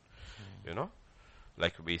doctrine. You know,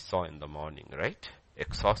 like we saw in the morning, right?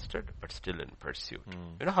 Exhausted, but still in pursuit.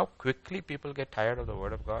 You know how quickly people get tired of the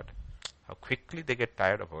Word of God? How quickly they get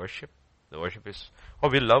tired of worship? The worship is, oh,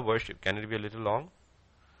 we love worship. Can it be a little long?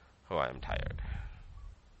 Oh, I am tired.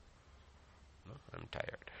 No, I'm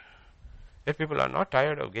tired. If people are not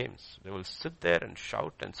tired of games, they will sit there and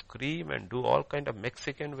shout and scream and do all kind of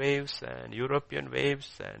Mexican waves and European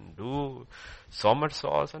waves and do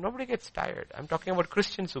somersaults, and nobody gets tired. I'm talking about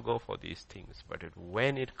Christians who go for these things. But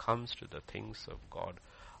when it comes to the things of God,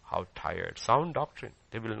 how tired. Sound doctrine.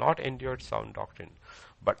 They will not endure sound doctrine.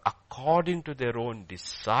 But according to their own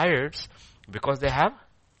desires, because they have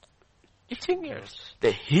itching ears,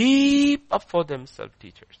 they heap up for themselves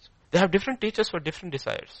teachers. They have different teachers for different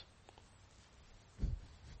desires.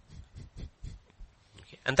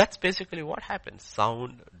 And that's basically what happens.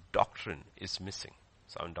 Sound doctrine is missing.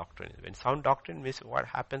 Sound doctrine. When sound doctrine misses, what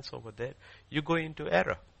happens over there? You go into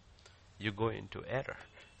error. You go into error.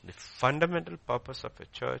 The fundamental purpose of a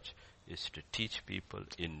church is to teach people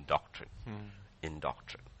in doctrine. In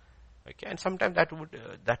doctrine. Okay, and sometimes that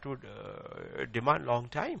would demand long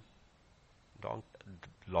time.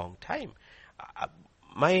 Long time.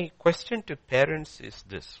 My question to parents is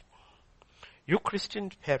this: you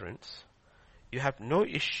Christian parents, you have no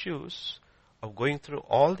issues of going through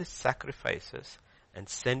all these sacrifices and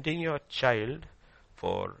sending your child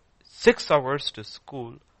for 6 hours to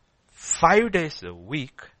school 5 days a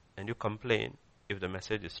week, and you complain if the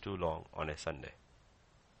message is too long on a Sunday.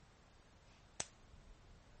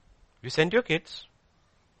 You send your kids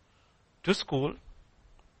to school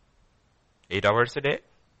 8 hours a day,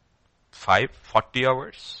 40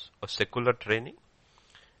 hours of secular training,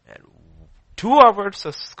 and 2 hours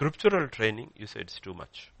of scriptural training. You say it's too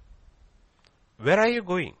much. Where are you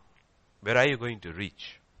going? Where are you going to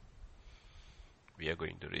reach? We are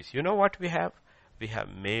going to reach. You know what we have? We have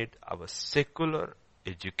made our secular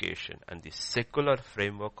education and the secular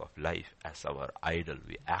framework of life as our idol.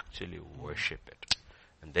 We actually worship it.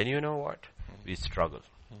 And then you know what? We struggle.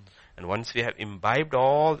 And once we have imbibed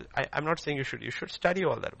all, I'm not saying you should study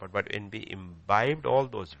all that, but when we imbibed all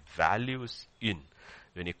those values in,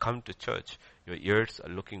 when you come to church, your ears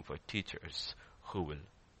are looking for teachers who will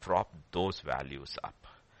prop those values up.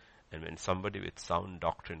 And when somebody with sound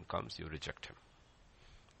doctrine comes, you reject him.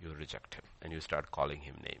 You reject him and you start calling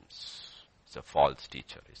him names. It's a false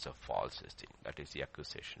teacher. It's a false thing. That is the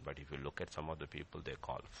accusation. But if you look at some of the people they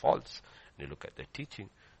call false, and you look at their teaching,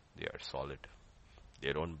 they are solid.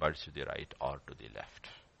 They don't budge to the right or to the left.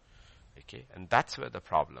 Okay, and that's where the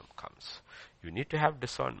problem comes. You need to have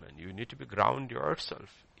discernment. You need to be ground yourself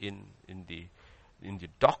in the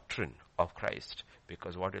doctrine of Christ,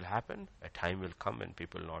 because what will happen? A time will come when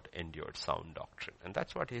people will not endure sound doctrine, and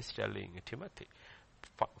that's what he's telling Timothy.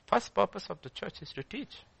 First purpose of the church is to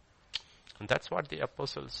teach, and that's what the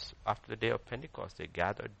apostles after the day of Pentecost, they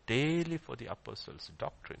gathered daily for the apostles'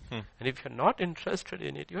 doctrine. And if you're not interested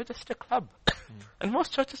in it, you're just a club. And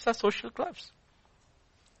most churches are social clubs.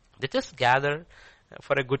 They just gather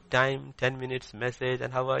for a good time, 10 minutes message,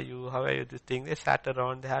 and how are you, this thing. They sat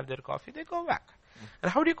around, they have their coffee, they go back.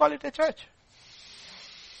 And how do you call it a church?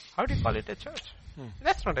 How do you call it a church?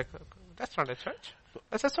 That's not a church.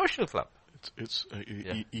 That's a social club. It's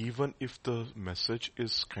even if the message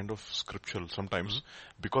is kind of scriptural sometimes,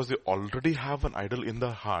 because they already have an idol in their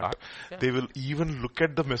heart, they will even look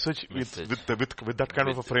at the message with that kind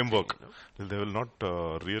of a framework. They will not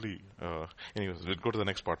really. Anyways, let's go to the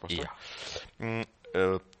next part, Pastor.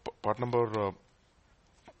 Part number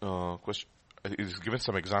question is given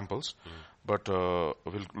some examples, but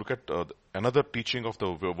we'll look at another teaching of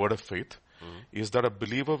the word of faith. is that a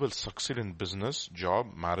believer will succeed in business, job,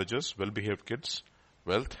 marriages, well-behaved kids,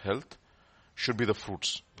 wealth, health, should be the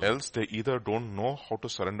fruits. Else they either don't know how to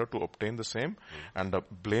surrender to obtain the same, and the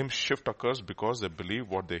blame shift occurs because they believe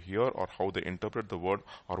what they hear or how they interpret the word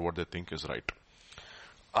or what they think is right.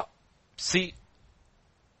 See,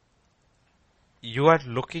 you are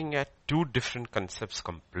looking at two different concepts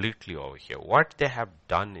completely over here. What they have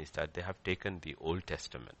done is that they have taken the Old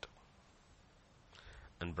Testament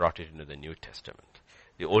and brought it into the New Testament.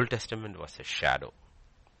 The Old Testament was a shadow.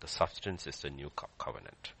 The substance is the New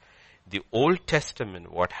Covenant. The Old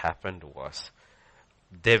Testament, what happened was,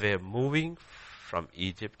 they were moving from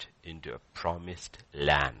Egypt into a promised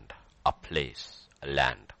land, a place, a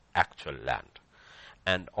land, actual land.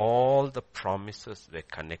 And all the promises were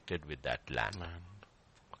connected with that land.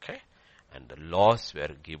 Okay? And the laws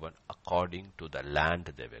were given according to the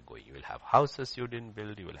land they were going. You will have houses you didn't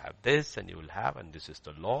build, you will have this, and you will have, and this is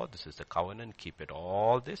the law, this is the covenant, keep it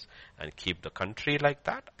all this, and keep the country like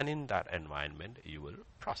that, and in that environment you will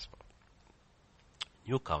prosper.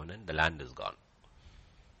 New covenant, the land is gone.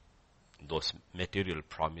 Those material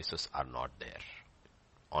promises are not there.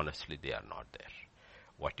 Honestly, they are not there.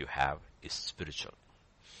 What you have is spiritual.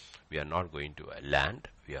 We are not going to a land,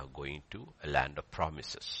 we are going to a land of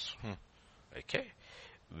promises. Okay?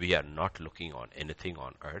 We are not looking on anything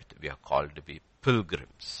on earth. We are called to be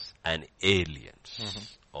pilgrims and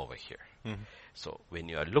aliens over here. So when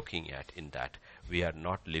you are looking at in that, we are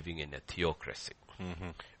not living in a theocracy.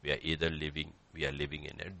 We are living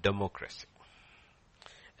in a democracy.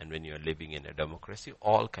 And when you are living in a democracy,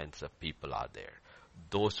 all kinds of people are there.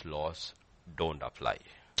 Those laws don't apply.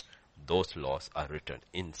 Those laws are written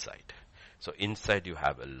inside. So inside you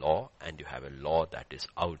have a law, and you have a law that is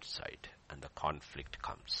outside, and the conflict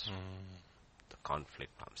comes. The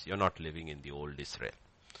conflict comes. You're not living in the old Israel.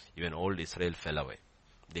 Even old Israel fell away.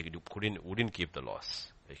 They wouldn't keep the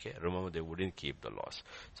laws. Okay? Remember, they wouldn't keep the laws.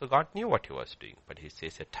 So God knew what he was doing, but he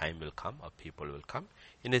says a time will come, a people will come.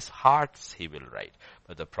 In his hearts he will write.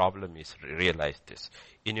 But the problem is, realize this.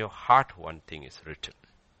 In your heart one thing is written,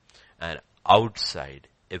 and outside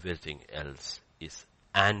everything else is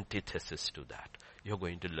antithesis to that. You're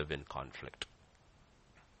going to live in conflict.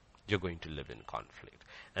 You're going to live in conflict.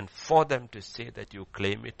 And for them to say that you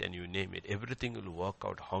claim it and you name it, everything will work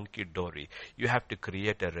out honky-dory. You have to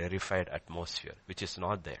create a rarefied atmosphere, which is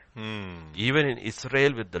not there. Even in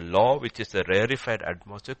Israel with the law, which is a rarefied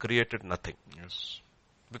atmosphere, created nothing. Yes.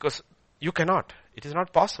 Because you cannot. It is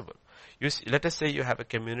not possible. Let us say you have a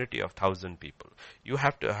community of 1,000 people. You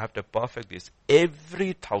have to perfect this.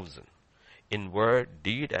 Every 1,000 in word,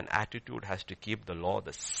 deed, and attitude has to keep the law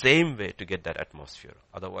the same way to get that atmosphere.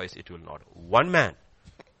 Otherwise it will not. One man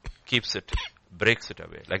keeps it, breaks it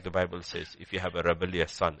away. Like the Bible says, if you have a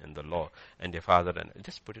rebellious son in the law, and your father, and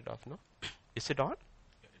just put it off, no? Is it on?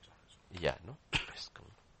 Yeah, no?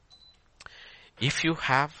 If you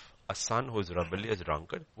have a son who is rebellious,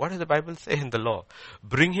 drunkard, what does the Bible say in the law?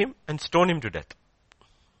 Bring him and stone him to death.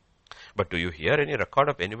 But do you hear any record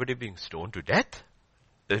of anybody being stoned to death?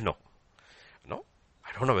 No. No.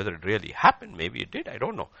 I don't know whether it really happened. Maybe it did. I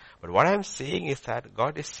don't know. But what I'm saying is that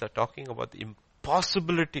God is talking about the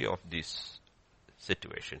impossibility of these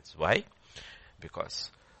situations. Why?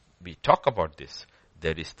 Because we talk about this.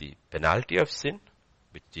 There is the penalty of sin,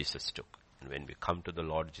 which Jesus took. And when we come to the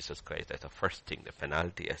Lord Jesus Christ, that's the first thing. The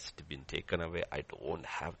penalty has been taken away. I don't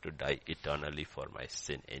have to die eternally for my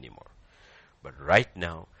sin anymore. But right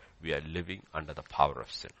now, we are living under the power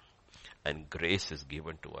of sin. And grace is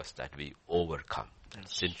given to us that we overcome. And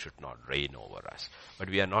sin should not reign over us. But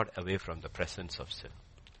we are not away from the presence of sin.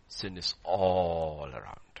 Sin is all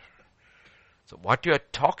around. So what you are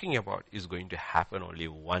talking about is going to happen only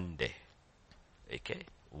one day. Okay?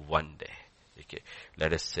 One day. Okay?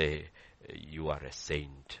 Let us say you are a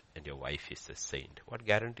saint and your wife is a saint. What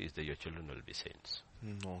guarantee is that your children will be saints?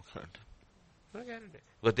 No guarantee. No guarantee.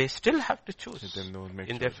 But they still have to choose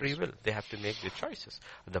in their free will. They have to make their choices.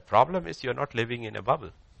 The problem is you're not living in a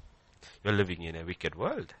bubble. You're living in a wicked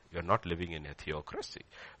world. You're not living in a theocracy.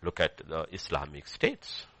 Look at the Islamic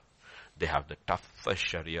states. They have the toughest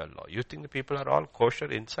Sharia law. You think the people are all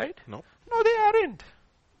kosher inside? No. No, they aren't.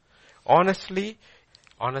 Honestly,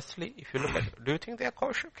 if you look at, do you think they are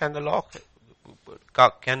kosher? Can the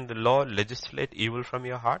law legislate evil from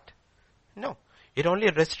your heart? No. It only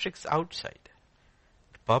restricts outside.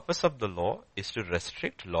 The purpose of the law is to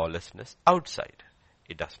restrict lawlessness outside.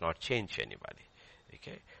 It does not change anybody.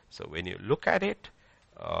 Okay? So when you look at it,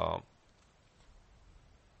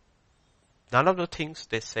 none of the things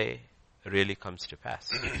they say really comes to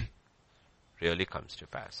pass. Really comes to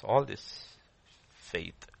pass. All this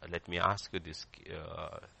faith, let me ask you this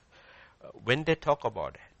when they talk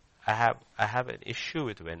about it, I have an issue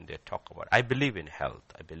with when they talk about it. I believe in health.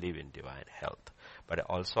 I believe in divine health. But I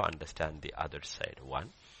also understand the other side. One,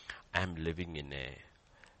 I'm living in a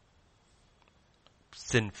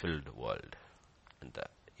sin-filled world. And the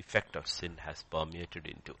effect of sin has permeated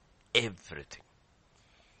into everything.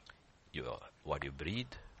 What you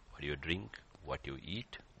breathe, what you drink, what you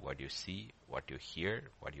eat, what you see, what you hear,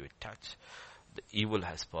 what you touch. The evil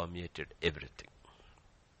has permeated everything.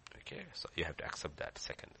 Okay, so you have to accept that.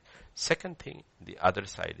 Second thing, the other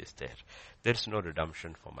side is there. There's no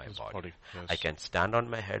redemption for my body. Yes. I can stand on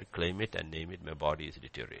my head, claim it, and name it. My body is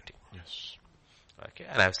deteriorating. Yes. Okay,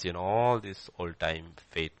 and I've seen all these old-time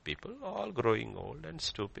faith people, all growing old and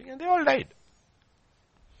stooping, and they all died.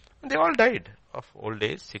 And they all died of old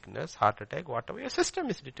age, sickness, heart attack, whatever. Your system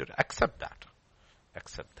is deteriorating. Accept that.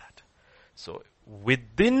 Accept that. So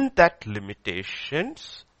within that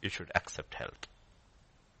limitations, you should accept health.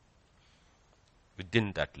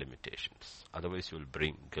 Within that limitations. Otherwise you will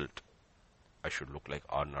bring guilt. I should look like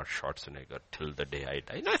Arnold Schwarzenegger till the day I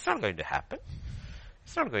die. No, it's not going to happen.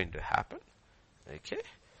 It's not going to happen. Okay?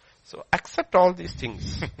 So accept all these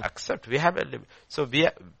things. Accept. We have a limit. So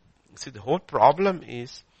see, the whole problem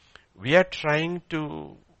is we are trying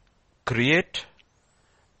to create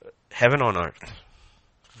heaven on earth.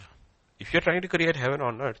 If you're trying to create heaven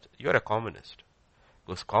on earth, you're a communist.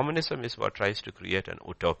 Because communism is what tries to create an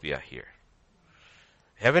utopia here.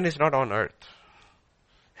 Heaven is not on earth.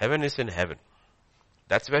 Heaven is in heaven.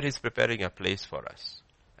 That's where he's preparing a place for us.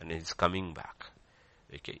 And he's coming back.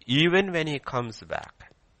 Okay. Even when he comes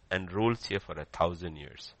back and rules here for 1,000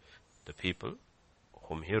 years, the people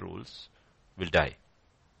whom he rules will die.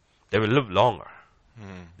 They will live longer.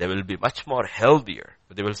 They will be much more healthier,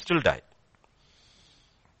 but they will still die.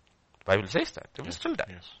 The Bible says that. They will still die.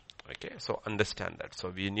 Yes. Okay, so understand that. So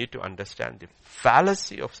we need to understand the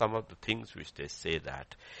fallacy of some of the things which they say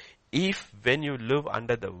that if when you live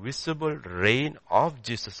under the visible reign of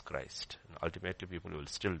Jesus Christ, ultimately people will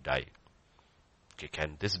still die. Okay,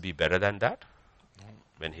 can this be better than that? No.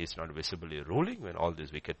 When he's not visibly ruling, when all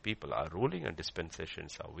these wicked people are ruling and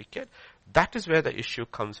dispensations are wicked, that is where the issue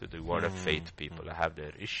comes with the word of faith. People have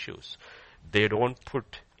their issues. They don't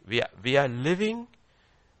put, we are living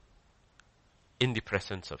in the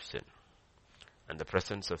presence of sin. And the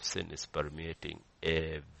presence of sin is permeating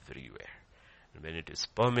everywhere. And when it is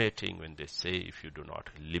permeating, when they say if you do not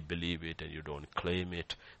believe it and you don't claim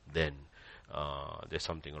it, then there's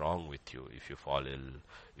something wrong with you. If you fall ill,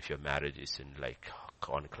 if your marriage is in like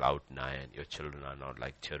on cloud 9, your children are not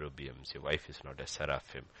like cherubims, your wife is not a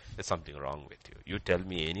seraphim, there's something wrong with you. You tell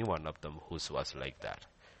me any one of them who was like that.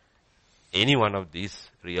 Any one of these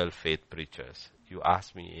real faith preachers, you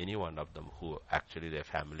ask me any one of them who actually their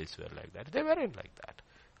families were like that. They weren't like that.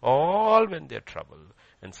 All when they're trouble.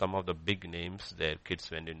 And some of the big names, their kids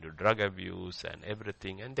went into drug abuse and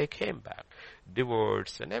everything, and they came back.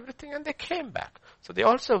 Divorce and everything, and they came back. So they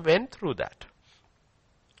also went through that.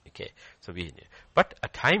 Okay, so but a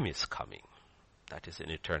time is coming, that is in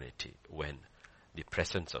eternity, when the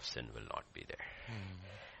presence of sin will not be there.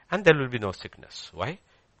 And there will be no sickness. Why?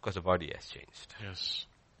 Because the body has changed. Yes.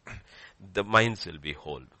 The minds will be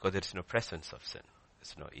whole because there is no presence of sin.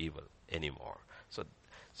 There's no evil anymore.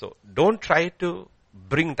 So don't try to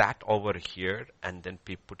bring that over here and then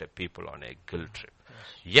put a people on a guilt trip.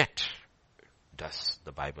 Yes. Yet, does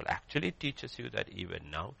the Bible actually teaches you that even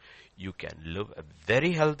now you can live a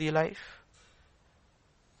very healthy life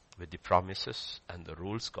with the promises and the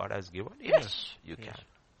rules God has given? Yes, you can.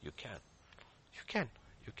 You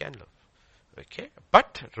can live. Okay?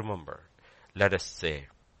 But remember, let us say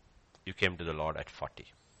you came to the Lord at 40.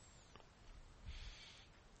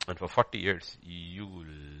 And for 40 years, you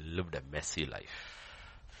lived a messy life.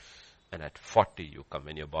 And at 40, you come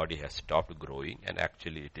when your body has stopped growing and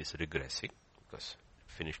actually it is regressing because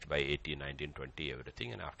finished by 18, 19, 20,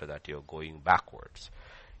 everything. And after that, you're going backwards.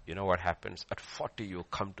 You know what happens? At 40, you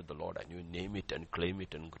come to the Lord and you name it and claim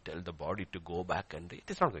it and tell the body to go back, and it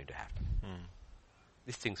is not going to happen.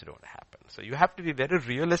 These things don't happen. So you have to be very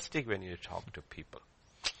realistic when you talk to people.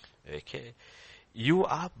 Okay? You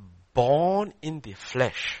are born in the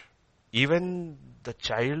flesh. Even the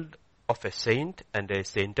child of a saint and a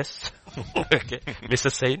saintess, okay,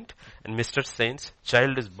 Mrs. Saint and Mr. Saint's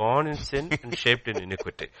child is born in sin and shaped in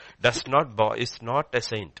iniquity. Is not a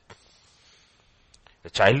saint. The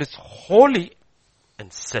child is holy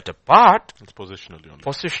and set apart. It's positionally only.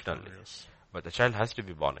 Positionally. Yes. But the child has to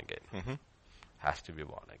be born again. Has to be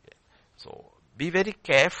born again. So be very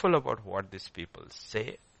careful about what these people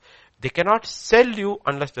say. They cannot sell you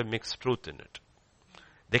unless they mix truth in it.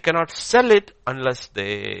 They cannot sell it unless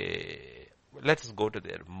they let's go to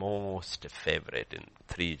their most favorite in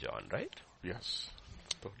 3 John, right? Yes.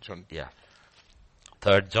 John Yeah.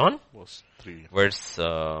 3 John, was 3. verse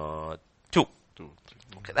 2. 2, 3.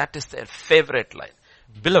 Okay, that is their favorite line.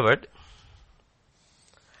 Beloved,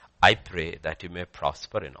 I pray that you may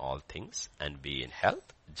prosper in all things and be in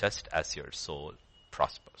health, just as your soul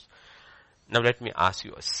prospers. Now let me ask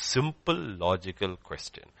you a simple logical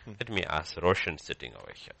question. Let me ask Roshan sitting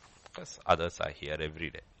over here, because others are here every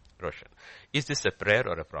day. Roshan, is this a prayer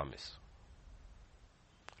or a promise?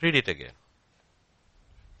 Read it again.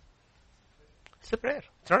 It's a prayer.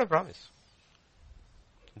 It's not a promise.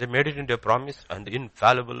 They made it into a promise and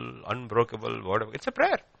infallible, unbreakable, whatever. It's a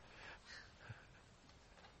prayer.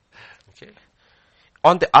 Okay.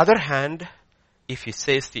 On the other hand, if he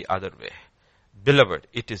says the other way, beloved,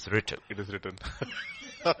 it is written. It is written.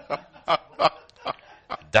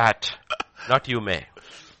 That, not you may,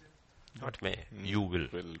 not may, you will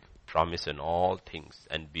Will. promise in all things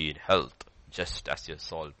and be in health, just as your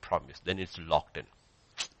soul promised. Then it's locked in.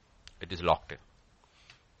 It is locked in.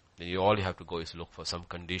 Then all you have to go is look for some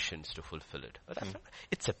conditions to fulfill it. But that's not,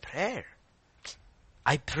 it's a prayer.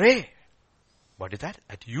 I pray. What is that?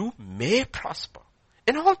 That you may prosper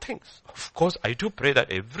in all things. Of course, I do pray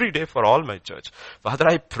that every day for all my church. Father,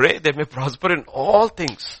 I pray they may prosper in all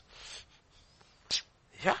things.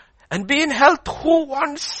 Yeah. And be in health. Who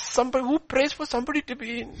wants somebody, who prays for somebody to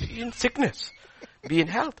be in sickness? Be in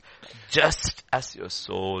health. Just as your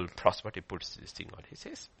soul prospers. He puts this thing on. He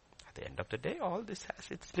says, at the end of the day, all this has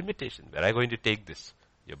its limitations. Where are you going to take this?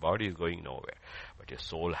 Your body is going nowhere. But your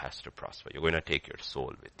soul has to prosper. You're going to take your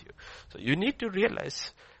soul with you. So you need to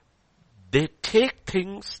realize they take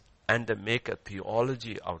things and they make a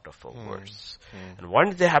theology out of a verse. And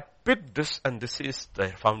once they have picked this, and this is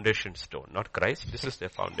their foundation stone, not Christ, this is their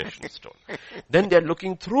foundation stone. Then they're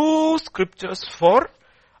looking through scriptures for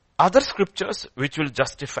other scriptures which will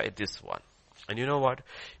justify this one. And you know what?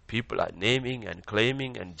 People are naming and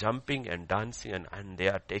claiming and jumping and dancing and they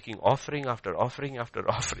are taking offering after offering after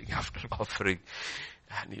offering after offering.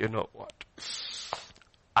 And you know what?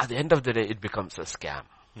 At the end of the day, it becomes a scam.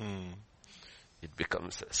 It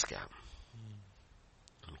becomes a scam.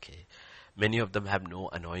 Okay. Many of them have no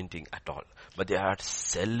anointing at all. But they are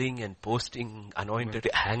selling and posting anointed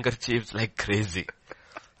handkerchiefs like crazy.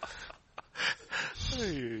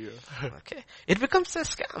 Okay. It becomes a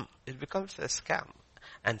scam. It becomes a scam.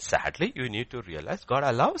 And sadly, you need to realize God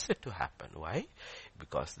allows it to happen. Why?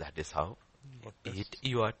 Because that is how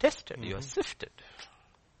you are tested. You are sifted.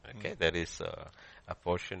 Okay. There is a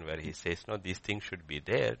portion where he says, no, these things should be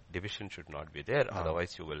there. Division should not be there.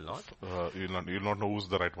 Otherwise you will not. You'll not know who's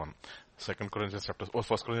the right one. 1 Corinthians chapter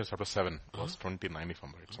 7, verse 29, if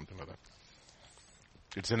I'm right, something like that.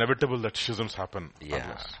 It's inevitable that schisms happen. Yeah.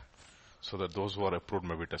 Unless, so that those who are approved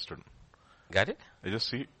may be tested. Got it? I just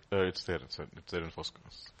see, it's there. It's there in 1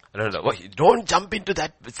 Corinthians. No. Don't jump into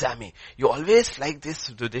that, Sammy. You always like this.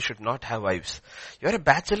 They should not have wives. You're a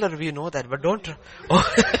bachelor, we know that, but don't.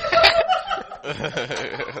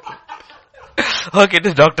 Okay, it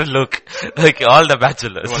is Dr. Luke. Okay, all the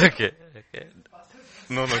bachelors. Okay.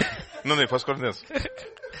 No, 1 Corinthians.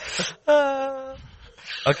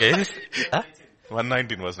 Okay.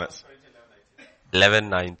 119 verse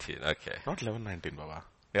 11:19. Okay. Not 11:19, Baba.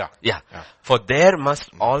 Yeah. For there must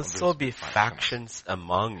also be factions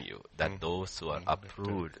among you, that those who are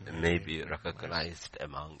approved may be recognized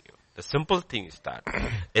among you. The simple thing is that,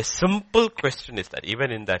 a simple question is that,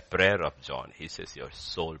 even in that prayer of John, he says your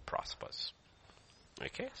soul prospers.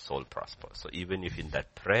 Okay, soul prospers. So even if in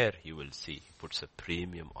that prayer you will see, he puts a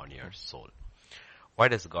premium on your soul. Why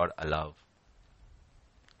does God allow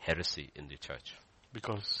heresy in the church?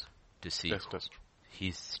 Because to see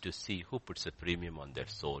He's to see who puts a premium on their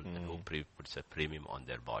soul and who puts a premium on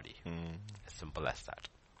their body. As simple as that.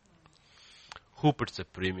 Who puts a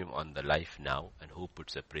premium on the life now and who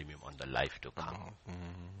puts a premium on the life to come.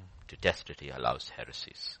 To test it, he allows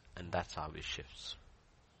heresies. And that's how he shifts.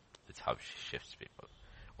 That's how he shifts people.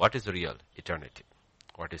 What is real? Eternity.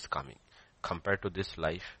 What is coming? Compared to this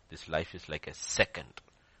life is like a second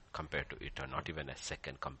compared to eternity. Not even a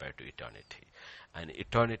second compared to eternity. And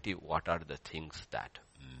eternity, what are the things that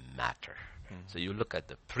matter? So you look at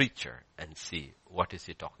the preacher and see, what is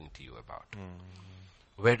he talking to you about?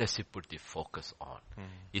 Where does he put the focus on?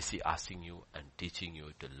 Is he asking you and teaching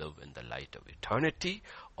you to live in the light of eternity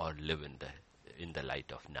or live in the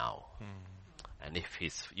light of now? And if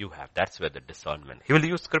that's where the discernment. He will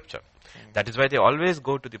use scripture. That is why they always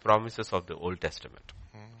go to the promises of the Old Testament.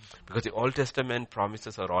 Because the Old Testament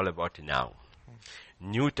promises are all about now.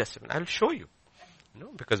 New Testament, I'll show you.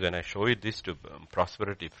 Because when I show you this to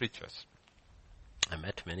prosperity preachers, I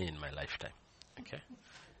met many in my lifetime. Okay.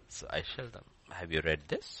 So I shall them. Have you read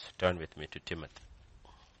this? Turn with me to Timothy.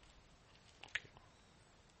 Okay.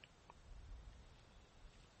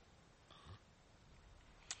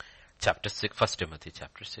 Chapter 6, 1 Timothy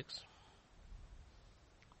chapter 6.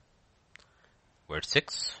 Verse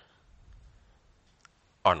 6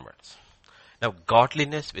 onwards. Now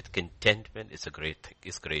godliness with contentment is a great thing,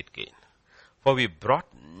 is great gain. For we brought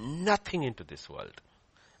nothing into this world,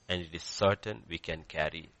 and it is certain we can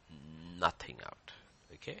carry nothing out.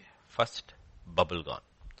 Okay? First, bubble gone.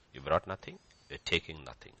 You brought nothing, you're taking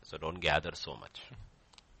nothing. So don't gather so much.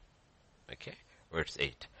 Okay? Verse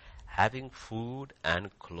 8. Having food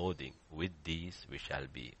and clothing, with these we shall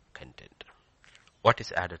be content. What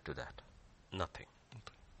is added to that? Nothing.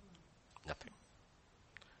 Nothing.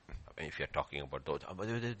 I mean, if you're talking about those,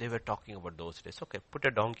 they were talking about those days. Okay, put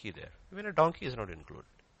a donkey there. Even a donkey is not included.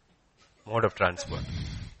 Mode of transport.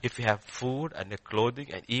 If you have food and a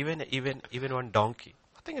clothing and even one donkey,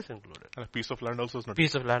 nothing is included. And a piece of land also is not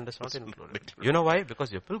Piece of land is not included. You know why?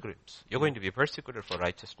 Because you're pilgrims. You're going to be persecuted for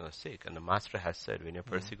righteousness' sake. And the Master has said, when you're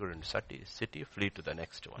persecuted in city, flee to the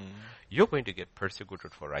next one. You're going to get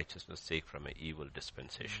persecuted for righteousness' sake from an evil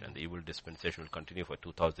dispensation. And the evil dispensation will continue for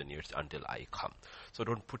 2,000 years until I come. So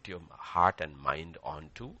don't put your heart and mind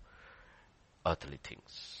onto earthly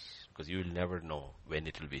things. Because you will never know when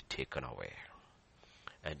it will be taken away.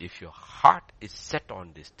 And if your heart is set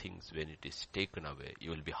on these things, when it is taken away,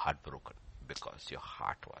 you will be heartbroken because your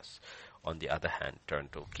heart was. On the other hand, turn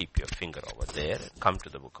to keep your finger over there and come to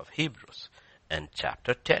the book of Hebrews and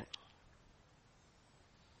chapter 10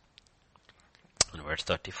 and verse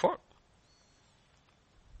 34.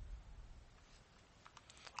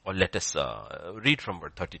 Or let us read from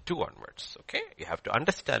verse 32 onwards, okay? You have to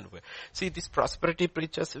understand. See, these prosperity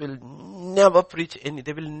preachers will never preach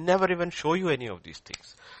they will never even show you any of these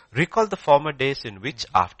things. Recall the former days in which,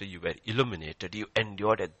 after you were illuminated, you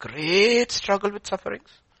endured a great struggle with sufferings.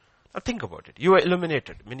 Now think about it. You were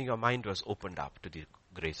illuminated, meaning your mind was opened up to the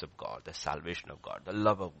grace of God, the salvation of God, the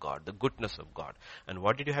love of God, the goodness of God. And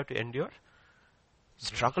what did you have to endure?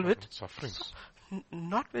 Struggle with sufferings.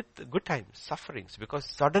 Not with good times, sufferings, because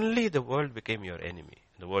suddenly the world became your enemy.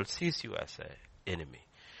 The world sees you as an enemy.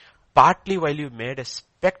 Partly while you made a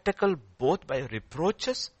spectacle both by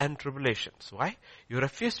reproaches and tribulations. Why? You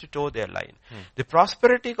refuse to toe their line. The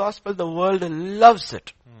prosperity gospel, the world loves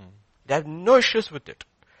it. They have no issues with it.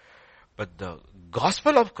 But the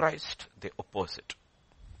gospel of Christ, they oppose it.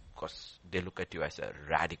 Because they look at you as a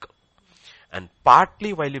radical. And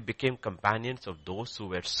partly while you became companions of those who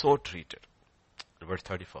were so treated. Verse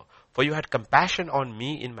 34. For you had compassion on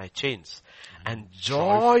me in my chains and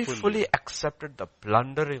joyfully accepted the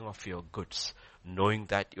plundering of your goods, knowing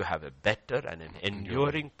that you have a better and an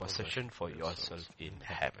enduring possession for yourself in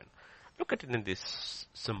heaven. Look at it in this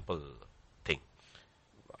simple thing.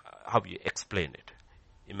 How you explain it.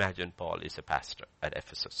 Imagine Paul is a pastor at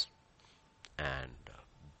Ephesus and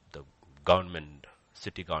the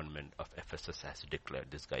city government of Ephesus has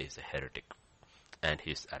declared this guy is a heretic and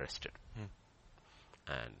he's arrested.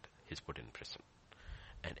 And he's put in prison.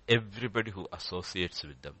 And everybody who associates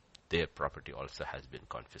with them, their property also has been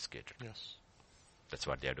confiscated. Yes. That's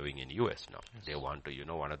what they are doing in US now. Yes. They want to,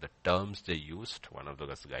 one of the terms they used, one of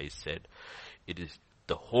those guys said, it is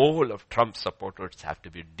the whole of Trump supporters have to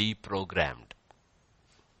be deprogrammed.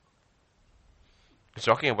 It's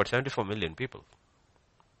talking about 74 million people.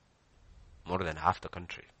 More than half the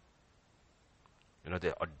country.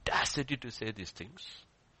 The audacity to say these things.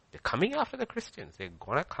 They're coming after the Christians. They're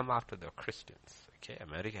going to come after the Christians. Okay,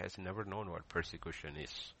 America has never known what persecution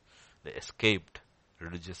is. They escaped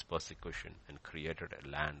religious persecution and created a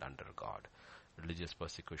land under God. Religious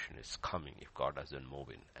persecution is coming if God doesn't move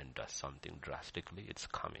in and does something drastically. It's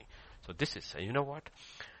coming. So this is, you know what?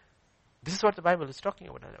 This is what the Bible is talking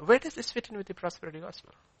about. Where does this fit in with the prosperity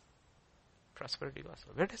gospel? Prosperity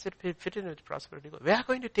gospel. Where does it fit in with prosperity gospel? We are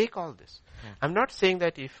going to take all this. I'm not saying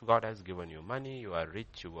that if God has given you money, you are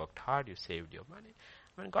rich, you worked hard, you saved your money.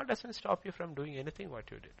 I mean, God doesn't stop you from doing anything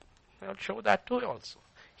what you did. I'll show that too also.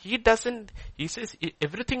 He says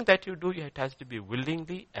everything that you do, it has to be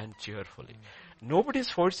willingly and cheerfully. Nobody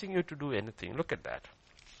is forcing you to do anything. Look at that.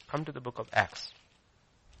 Come to the book of Acts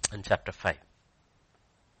in chapter 5.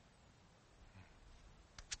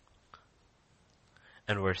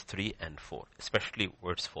 And verse 3 and 4, especially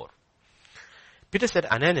verse 4. Peter said,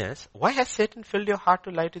 Ananias, why has Satan filled your heart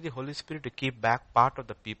to lie to the Holy Spirit to keep back part of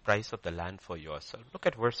the price of the land for yourself? Look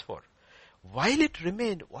at verse 4. While it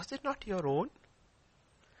remained, was it not your own?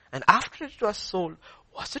 And after it was sold,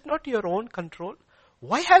 was it not your own control?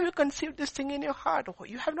 Why have you conceived this thing in your heart?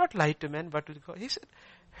 You have not lied to men, but to God. He said,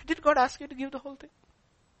 did God ask you to give the whole thing?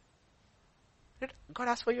 Did God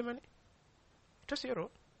ask for your money? It was your own.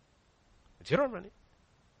 It's your own money.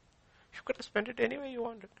 You could have spent it any way you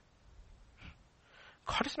wanted.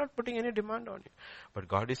 God is not putting any demand on you. But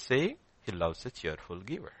God is saying He loves a cheerful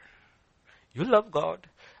giver. You love God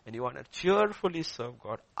and you want to cheerfully serve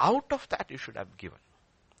God. Out of that you should have given.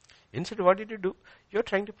 Instead, what did you do? You're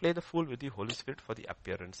trying to play the fool with the Holy Spirit for the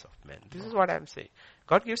appearance of men. This is what I'm saying.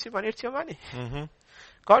 God gives you money, it's your money. Mm-hmm.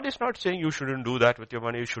 God is not saying you shouldn't do that with your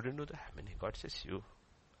money, you shouldn't do that. God says you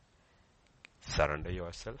surrender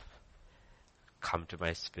yourself, come to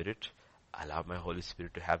my Spirit, allow my Holy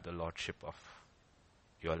Spirit to have the lordship of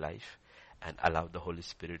your life, and allow the Holy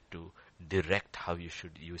Spirit to direct how you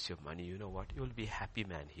should use your money. You know what? You will be a happy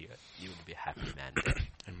man here. You will be a happy man there.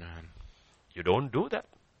 Amen. You don't do that.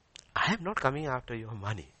 I am not coming after your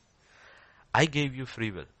money. I gave you free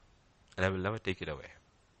will, and I will never take it away.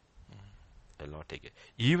 I will not take it.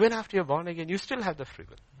 Even after you're born again, you still have the free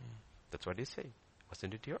will. That's what he's saying.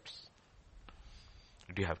 Wasn't it yours?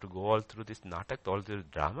 Do you have to go all through this natak, all through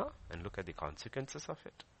drama, and look at the consequences of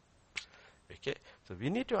it? Okay, so we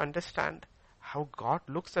need to understand how God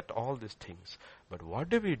looks at all these things. But what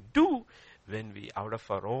do we do when we, out of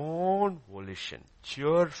our own volition,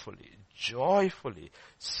 cheerfully, joyfully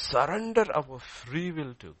surrender our free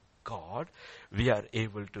will to God, we are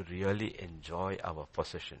able to really enjoy our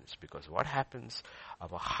possessions. Because what happens,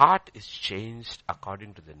 our heart is changed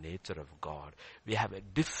according to the nature of God. We have a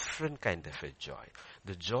different kind of a joy.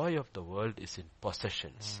 The joy of the world is in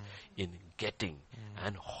possessions, in getting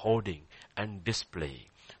and hoarding and displaying.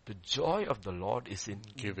 The joy of the Lord is in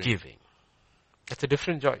giving. It's a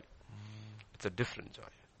different joy. It's a different joy.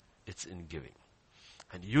 It's in giving.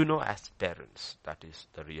 And you know, as parents, that is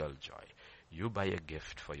the real joy. You buy a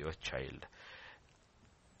gift for your child.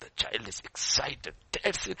 The child is excited,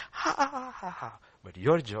 tears it, ha ha ha ha. But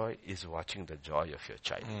your joy is watching the joy of your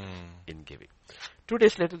child in giving. 2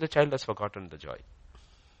 days later, the child has forgotten the joy.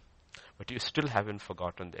 But you still haven't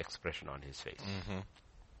forgotten the expression on his face. Mm-hmm.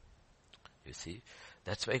 You see,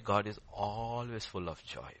 that's why God is always full of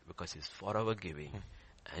joy, because He's forever giving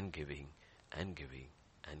and giving and giving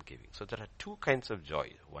and giving. So there are two kinds of joy.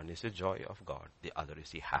 One is the joy of God. The other is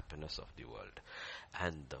the happiness of the world.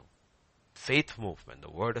 And the faith movement, the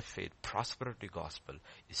word of faith, prosperity gospel,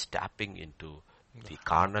 is tapping into the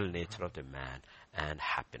carnal nature of the man and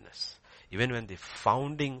happiness. Even when the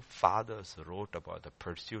founding fathers wrote about the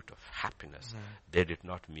pursuit of happiness, they did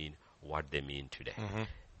not mean what they mean today.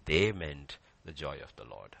 They meant the joy of the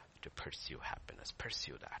Lord, to pursue happiness,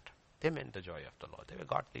 pursue that. They meant the joy of the Lord. They were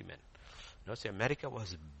godly men. You know, see, America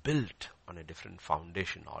was built on a different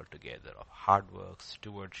foundation altogether of hard work,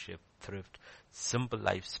 stewardship, thrift, simple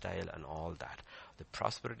lifestyle, and all that. The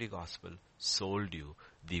prosperity gospel sold you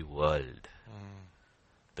the world.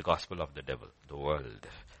 The gospel of the devil, the world,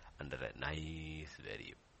 under a nice,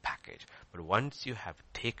 very package. But once you have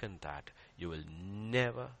taken that, you will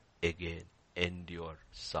never again endure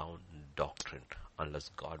sound doctrine unless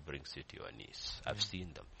God brings you to your knees. I've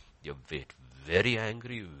seen them. You get very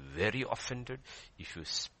angry, very offended if you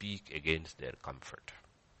speak against their comfort.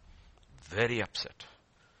 Very upset.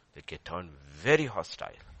 They get turned very hostile.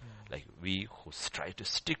 Like we who try to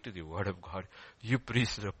stick to the word of God, you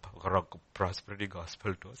preach the prosperity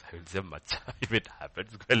gospel to us. I will say, Macha, if it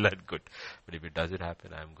happens, well and good. But if it doesn't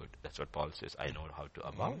happen, I am good. That's what Paul says. I know how to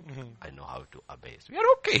abound. I know how to obey. So we are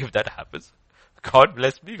okay if that happens. God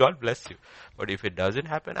bless me, God bless you. But if it doesn't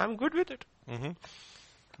happen, I'm good with it.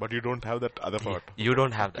 But you don't have that other part. You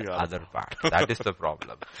don't have that other part. That is the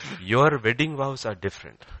problem. Your wedding vows are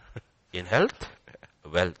different. In health,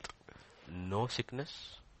 wealth, no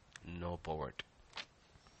sickness, no poverty.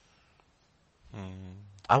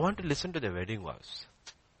 I want to listen to the wedding vows.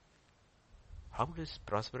 How does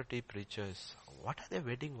prosperity preachers, what are their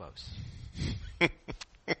wedding vows?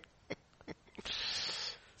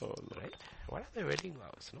 Right? What are their wedding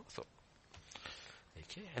vows? No? So,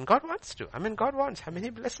 okay. And God wants to. God wants. He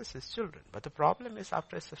blesses His children. But the problem is,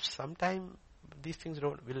 after some time, these things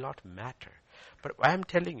will not matter. But I am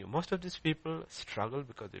telling you, most of these people struggle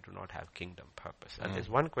because they do not have kingdom purpose. And there's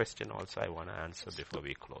one question also I want to answer before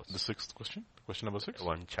we close. The sixth question? Question number 6?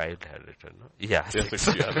 One child had written, no? Yeah, yes, 6.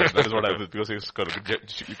 Yeah, that is what I was, because it's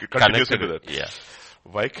continuously to that. Yeah.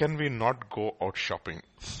 Why can we not go out shopping?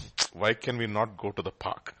 Why can we not go to the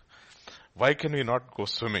park? Why can we not go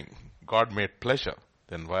swimming? God made pleasure.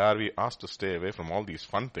 Then why are we asked to stay away from all these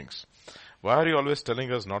fun things? Why are you always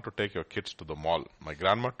telling us not to take your kids to the mall? My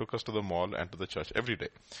grandma took us to the mall and to the church every day.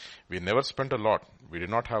 We never spent a lot. We did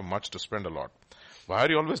not have much to spend a lot. Why are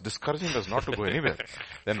you always discouraging us not to go anywhere?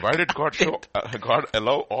 Then why did God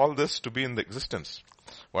allow all this to be in the existence?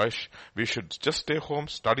 We should just stay home,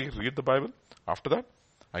 study, read the Bible? After that,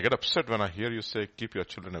 I get upset when I hear you say, keep your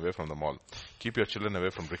children away from the mall. Keep your children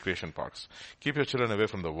away from recreation parks. Keep your children away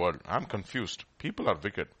from the world. I'm confused. People are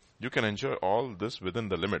wicked. You can enjoy all this within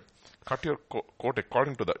the limit. Cut your coat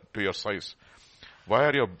according to your size. Why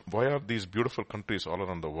are these beautiful countries all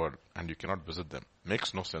around the world and you cannot visit them?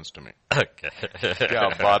 Makes no sense to me. Okay. Yeah,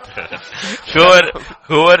 but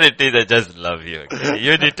whoever it is, I just love you. Okay?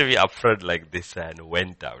 You need to be upfront like this and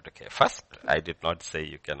went out. Okay. First, I did not say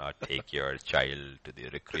you cannot take your child to the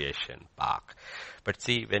recreation park. But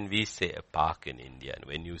see, when we say a park in India and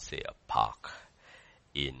when you say a park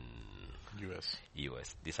in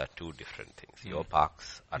US, these are two different things. Your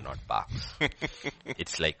parks are not parks.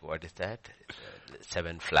 It's like, what is that?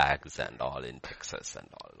 7 Flags and all in Texas and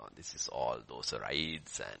all. No, this is all those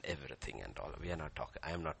rides and everything and all.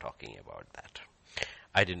 I am not talking about that.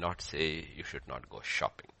 I did not say you should not go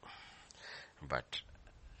shopping. But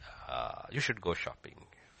you should go shopping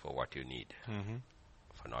for what you need,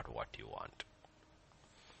 for not what you want.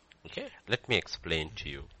 Okay, let me explain to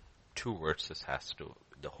you 2 verses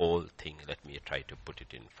the whole thing. Let me try to put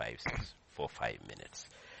it in 5 minutes.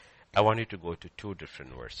 I want you to go to 2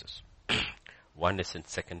 different verses. One is in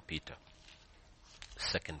 2 Peter.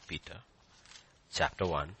 2 Peter, chapter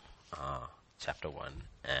 1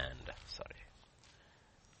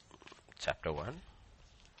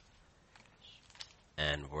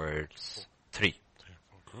 and verse 3.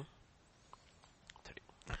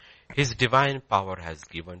 His divine power has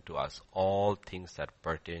given to us all things that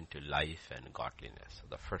pertain to life and godliness. So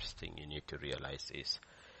the first thing you need to realize is,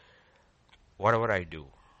 whatever I do,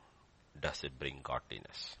 does it bring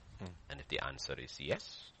godliness? And if the answer is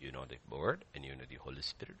yes, you know the word and you know the Holy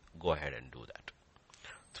Spirit, go ahead and do that.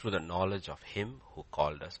 Through the knowledge of Him who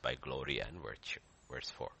called us by glory and virtue.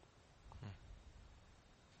 Verse 4.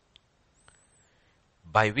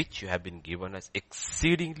 By which you have been given us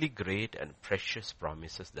exceedingly great and precious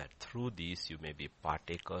promises, that through these you may be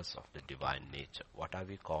partakers of the divine nature. What are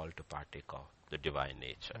we called to partake of? The divine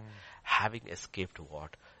nature. Having escaped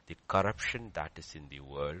what? The corruption that is in the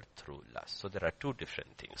world through lust. So there are 2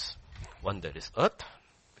 different things. One, there is earth,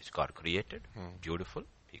 which God created, beautiful,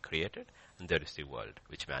 He created. And there is the world,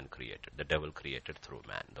 which man created. The devil created through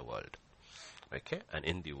man, the world. Okay? And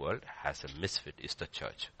in the world, has a misfit, is the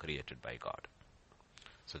church, created by God.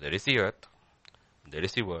 So there is the earth, there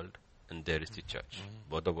is the world, and there is the church.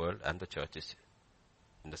 Both the world and the church is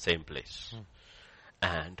in the same place.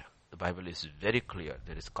 And the Bible is very clear.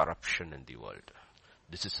 There is corruption in the world.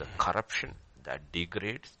 This is a corruption that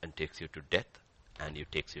degrades and takes you to death and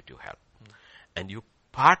it takes you to hell. And you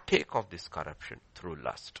partake of this corruption through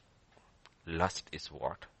lust. Lust is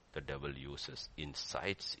what the devil uses,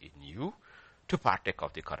 incites in you to partake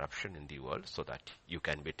of the corruption in the world so that you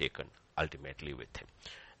can be taken ultimately with him.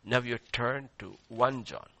 Now you turn to 1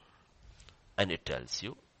 John and it tells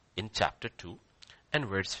you in chapter 2 and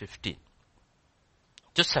verse 15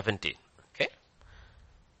 to 17. Okay?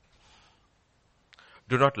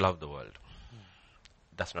 Do not love the world.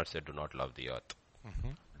 Does not say do not love the earth.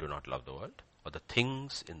 Do not love the world or the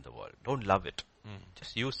things in the world. Don't love it.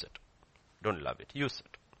 Just use it. Don't love it. Use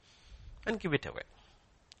it. And give it away.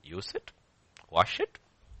 Use it. Wash it.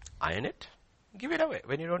 Iron it. Give it away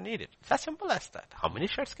when you don't need it. It's as simple as that. How many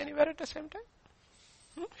shirts can you wear at the same time?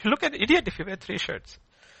 You look at the idiot if you wear 3 shirts.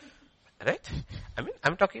 Right? I mean,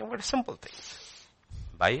 I'm talking about simple things.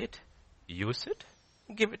 Buy it, use it,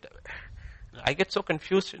 give it away. I get so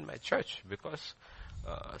confused in my church because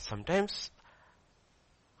sometimes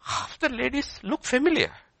half the ladies look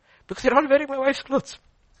familiar because they're all wearing my wife's clothes.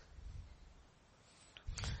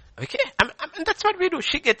 Okay? And that's what we do.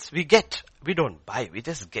 We get. We don't buy, we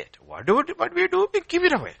just get. What we do? We give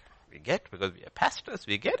it away. We get because we are pastors,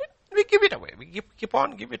 we get it, we give it away. We keep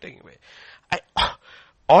on giving it away.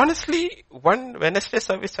 Honestly, one Wednesday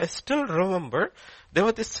service, I still remember, there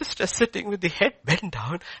was this sister sitting with the head bent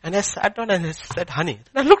down, and I sat down and I said, honey.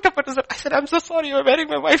 And I looked up at her, I said, I'm so sorry, you're wearing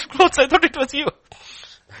my wife's clothes, I thought it was you.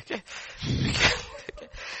 Okay.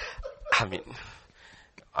 I mean,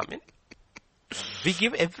 we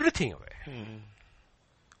give everything away.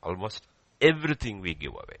 Almost everything we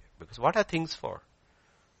give away. Because what are things for?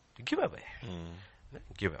 To give away.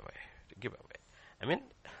 Give away. To give away. I mean,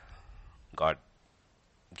 God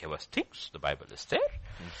gave us things. The Bible is there.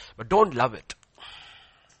 But don't love it.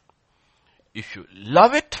 If you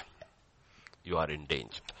love it, you are in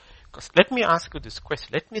danger. Because let me ask you this question.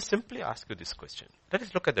 Let me simply ask you this question. Let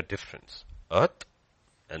us look at the difference. Earth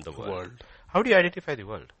and the world. How do you identify the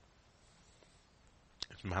world?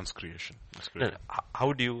 It's man's creation. No.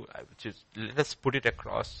 How do you, let us put it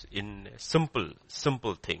across in a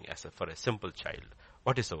simple thing for a simple child.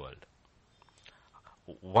 What is the world?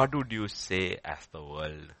 what would you say as the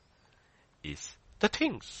world is the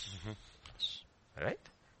things? Right?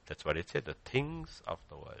 That's what it said, the things of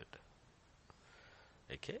the world.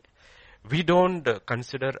 Okay? We don't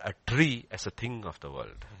consider a tree as a thing of the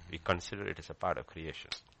world. We consider it as a part of creation.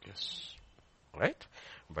 Yes. Right?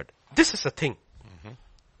 But this is a thing.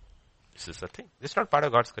 This is a thing. This is not part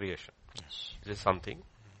of God's creation. Yes. This is something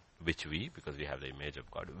which we, because we have the image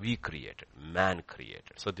of God, we created. Man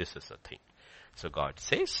created. So this is a thing. So God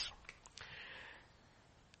says,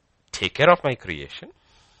 take care of my creation.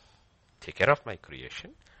 Take care of my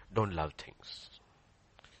creation. Don't love things.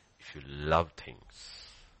 If you love things,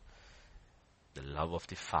 the love of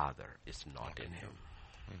the Father is not in him.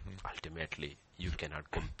 Ultimately, you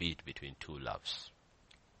cannot compete between two loves.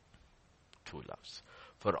 Two loves.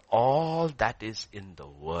 For all that is in the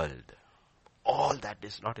world, all that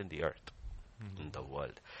is not in the earth, in the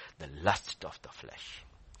world, the lust of the flesh,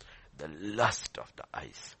 the lust of the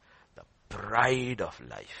eyes, the pride of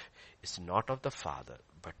life is not of the Father,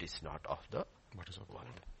 but is not of the world.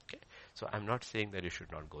 Okay? So I'm not saying that you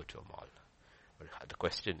should not go to a mall. But the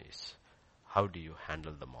question is, how do you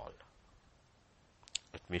handle the mall?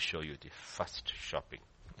 Let me show you the first shopping.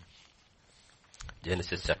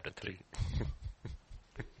 Genesis chapter 3.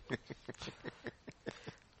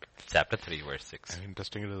 Chapter 3 verse 6. And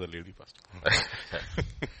interesting, it is a lady pastor.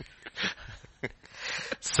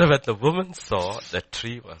 So when the woman saw the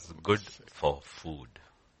tree was good for food,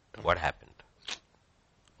 what happened?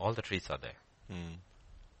 All the trees are there.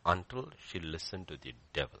 Until she listened to the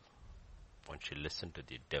devil. When she listened to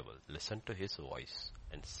the devil, listen to his voice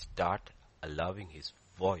and start allowing his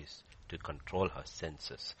voice to control her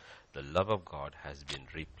senses, the love of God has been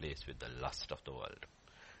replaced with the lust of the world.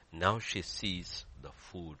 Now she sees the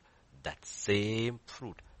food, that same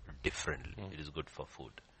fruit, differently. It is good for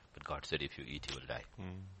food. But God said, if you eat, you will die.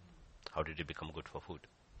 How did it become good for food?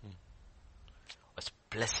 It was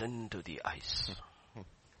pleasant to the eyes.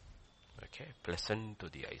 Okay, pleasant to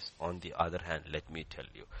the eyes. On the other hand, let me tell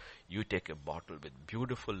you, you take a bottle with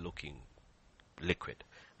beautiful looking liquid,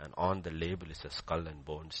 and on the label is a skull and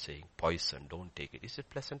bones saying poison, don't take it. Is it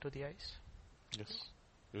pleasant to the eyes? Yes.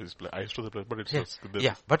 It is eyes to the place, but it's Yes.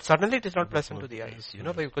 Yeah, but suddenly it is not pleasant to the eyes. You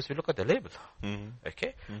know, because we look at the label.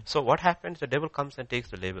 Okay? So what happens? The devil comes and takes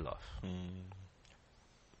the label off.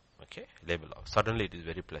 Okay? Label off. Suddenly it is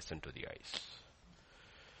very pleasant to the eyes.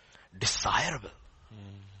 Desirable.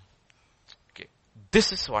 Okay.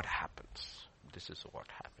 This is what happens. This is what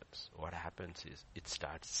happens. What happens is it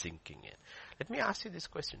starts sinking in. Let me ask you this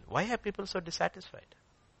question. Why are people so dissatisfied?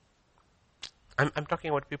 I'm talking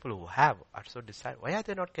about people who are so dissatisfied. Why are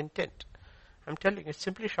they not content? I'm telling you, it's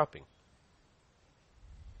simply shopping.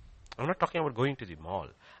 I'm not talking about going to the mall.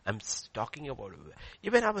 I'm talking about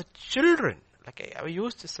even our children. Like I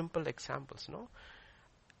used simple examples, no?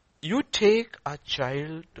 You take a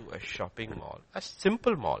child to a shopping mall, a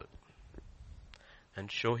simple mall,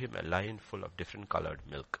 and show him a line full of different colored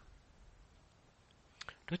milk.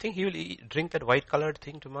 Do you think he will drink that white colored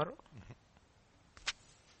thing tomorrow?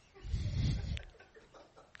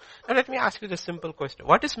 Now let me ask you the simple question.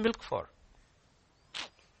 What is milk for?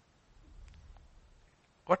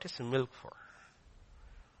 What is milk for?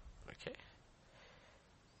 Okay.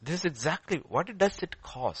 This is exactly, what does it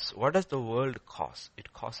cause? What does the world cause?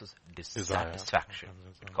 It causes dissatisfaction.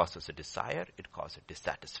 It causes a desire. It causes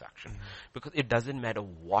dissatisfaction. Because it doesn't matter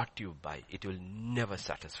what you buy. It will never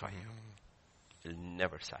satisfy you. It will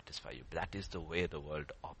never satisfy you. That is the way the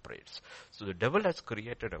world operates. So the devil has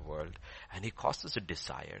created a world and he causes a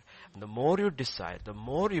desire. And the more you desire, the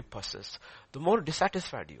more you possess, the more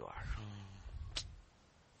dissatisfied you are.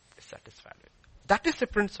 Dissatisfied. That is the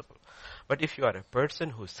principle. But if you are a person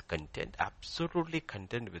who is content, absolutely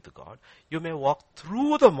content with God, you may walk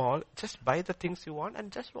through the mall, just buy the things you want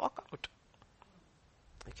and just walk out.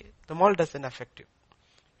 Okay? The mall doesn't affect you.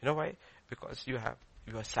 You know why? Because you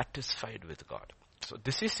are satisfied with God. So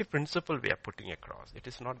this is the principle we are putting across. It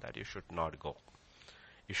is not that you should not go.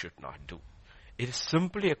 You should not do. It is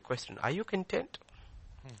simply a question. Are you content?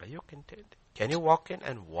 Are you content? Can you walk in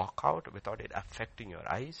and walk out without it affecting your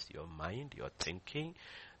eyes, your mind, your thinking,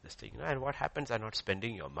 this thing? And what happens? Are not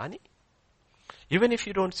spending your money. Even if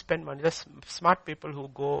you don't spend money, there's smart people who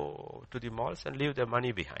go to the malls and leave their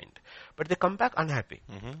money behind. But they come back unhappy.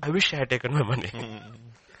 I wish I had taken my money.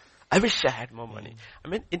 I wish I had more money. I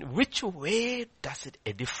mean, in which way does it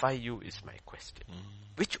edify you is my question.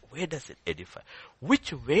 Which way does it edify?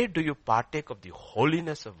 Which way do you partake of the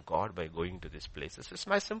holiness of God by going to these places? It's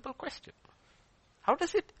my simple question. How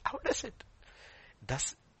does it?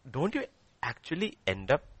 Don't you actually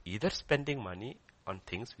end up either spending money on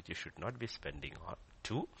things which you should not be spending on,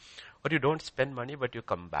 Two, or you don't spend money, but you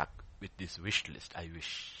come back with this wish list. I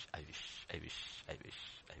wish, I wish, I wish, I wish,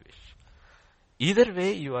 I wish. Either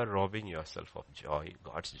way, you are robbing yourself of joy,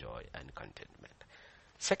 God's joy and contentment.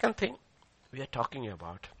 Second thing we are talking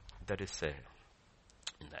about, that is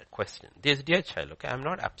in that question. This dear child, okay, I'm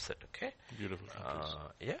not upset, okay? Beautiful.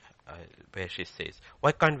 Where she says,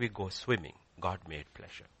 why can't we go swimming? God made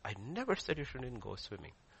pleasure. I never said you shouldn't go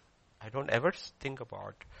swimming. I don't ever think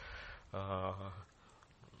about,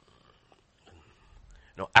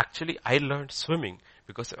 no, actually I learned swimming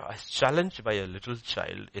because I was challenged by a little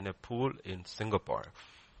child in a pool in Singapore.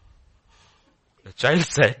 The child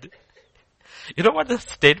said, you know what the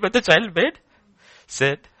statement the child made?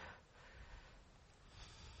 Said,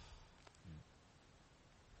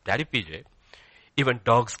 Daddy PJ, even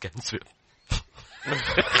dogs can swim.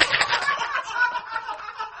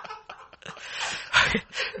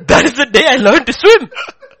 That is the day I learned to swim.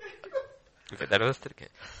 Okay, that was the case.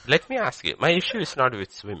 Let me ask you, my issue is not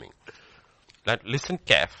with swimming. Listen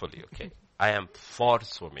carefully, okay? I am for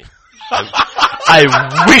swimming. I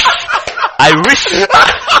wish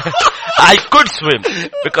I could swim,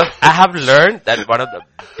 because I have learned that one of the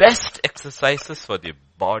best exercises for the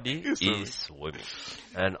body is swimming.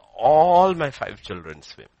 And all my 5 children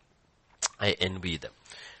swim. I envy them.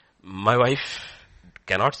 My wife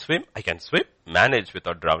cannot swim. I can swim, manage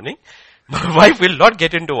without drowning. My wife will not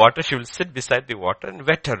get into water. She will sit beside the water and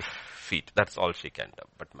wet her feet. That's all she can do.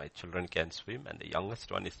 But my children can swim, and the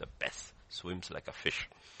youngest one is the best. Swims like a fish.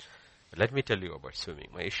 But let me tell you about swimming.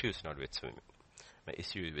 My issue is not with swimming. My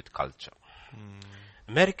issue is with culture.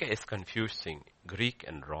 America is confusing Greek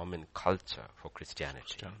and Roman culture for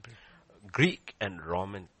Christianity. Greek and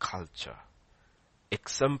Roman culture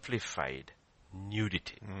exemplified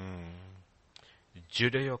nudity.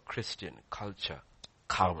 Judeo-Christian culture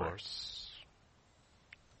covers.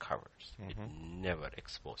 It never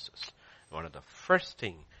exposes. One of the first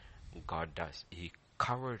thing God does, He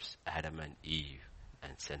covers Adam and Eve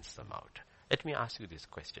and sends them out. Let me ask you this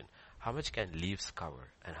question. How much can leaves cover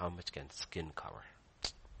and how much can skin cover?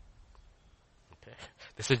 Okay.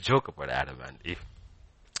 There's a joke about Adam and Eve.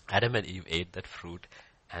 Adam and Eve ate that fruit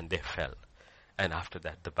and they fell. And after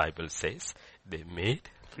that, the Bible says they made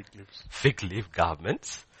fig leaf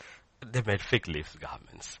garments. They made fig leaf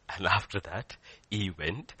garments. And after that, Eve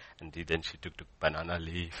went and then she took banana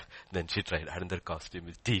leaf. Then she tried another costume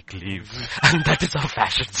with teak leaf. And that is how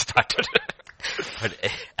fashion started. But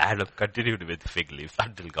Adam continued with fig leaves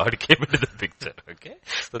until God came into the picture. Okay?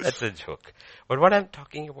 So that's a joke. But what I'm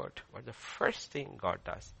talking about, what the first thing God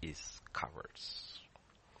does is covers.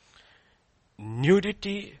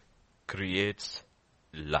 Nudity creates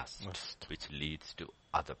lust, which leads to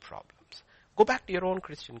other problems. Go back to your own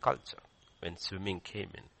Christian culture. When swimming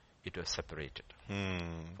came in, it was separated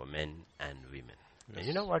for men and women. Yes. And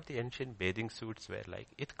you know what the ancient bathing suits were like?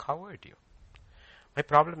 It covered you. My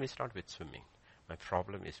problem is not with swimming. My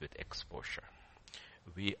problem is with exposure.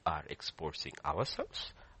 We are exposing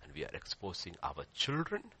ourselves and we are exposing our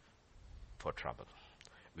children for trouble.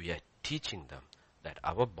 We are teaching them that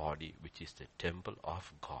our body, which is the temple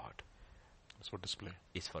of God, is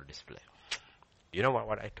for display. You know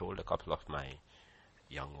what I told a couple of my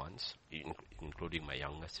young ones, including my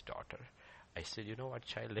youngest daughter? I said, you know what,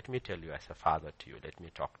 child, let me tell you as a father to you, let me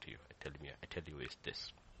talk to you. I tell you is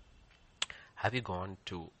this. Have you gone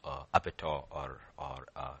to a abattoir or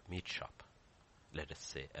a meat shop? Let us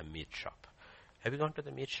say a meat shop. Have you gone to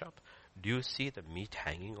the meat shop? Do you see the meat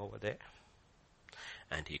hanging over there?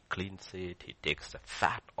 And he cleans it, he takes the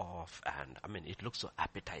fat off, and it looks so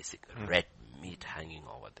appetizing. Red meat hanging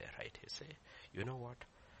over there, right? He say, you know what?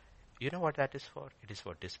 You know what that is for? It is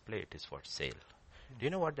for display, it is for sale. Do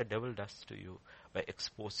you know what the devil does to you? By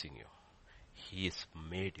exposing you, he has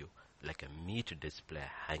made you like a meat display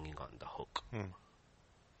hanging on the hook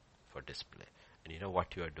for display. And you know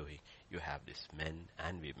what you are doing? You have these men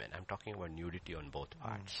and women. I'm talking about nudity on both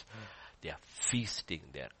parts. They are feasting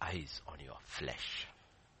their eyes on your flesh.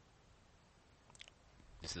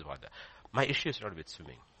 This is what my issue is not with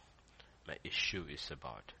swimming. My issue is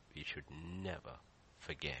about we should never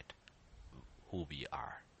forget who we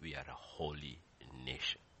are. We are a holy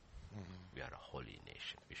nation. We are a holy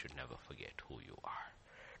nation. We should never forget who you are.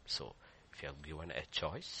 So, if you are given a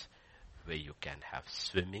choice where you can have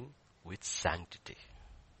swimming with sanctity,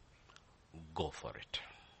 go for it.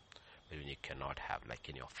 But when you cannot have, like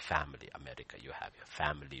in your family, America, you have your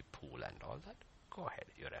family pool and all that, go ahead.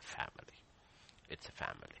 You're a family. It's a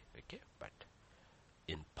family, okay? But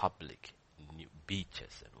in public,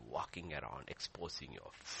 beaches and walking around, exposing your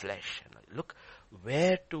flesh, and look,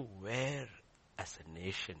 where to wear as a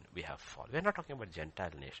nation, we have fallen. We're not talking about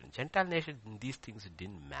Gentile nation. Gentile nation, these things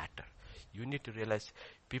didn't matter. You need to realize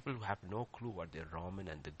people who have no clue what the Roman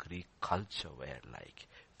and the Greek culture were like.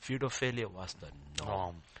 Pedophilia was the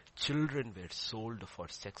norm. Children were sold for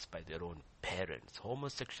sex by their own parents.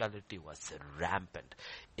 Homosexuality was rampant.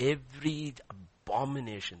 Every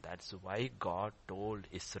abomination. That's why God told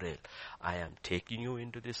Israel, I am taking you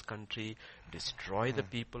into this country, destroy the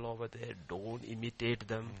people over there, don't imitate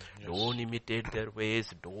them, don't imitate their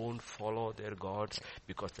ways, don't follow their gods,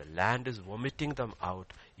 because the land is vomiting them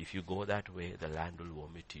out. If you go that way, the land will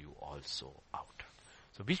vomit you also out.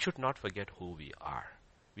 So we should not forget who we are.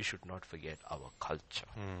 We should not forget our culture.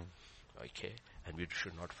 Okay? And we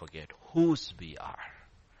should not forget whose we are.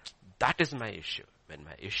 That is my issue. When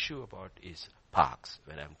my issue about is parks,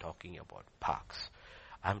 when I'm talking about parks,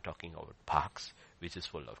 I'm talking about parks which is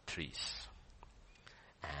full of trees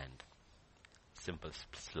and simple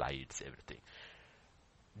slides, everything.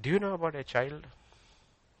 Do you know about a child?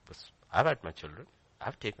 Because I've had my children.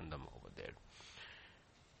 I've taken them over there.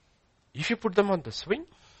 If you put them on the swing,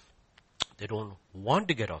 they don't want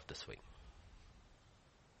to get off the swing.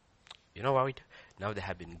 You know why? Now they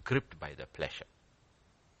have been gripped by the pleasure.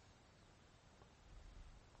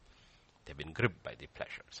 They've been gripped by the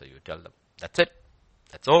pleasure. So you tell them, that's it.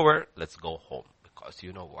 That's over. Let's go home. Because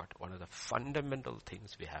you know what? One of the fundamental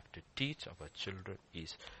things we have to teach our children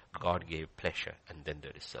is God gave pleasure and then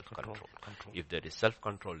there is self-control. If there is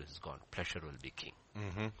self-control is gone, pleasure will be king.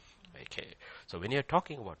 Okay. So when you're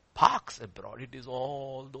talking about parks abroad, it is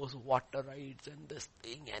all those water rides and this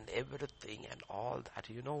thing and everything and all that.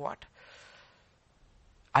 You know what?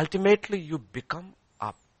 Ultimately, you become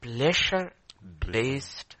a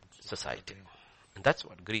pleasure-based society. And that's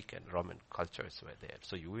what Greek and Roman cultures were there.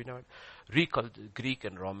 So you know, Greek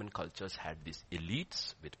and Roman cultures had these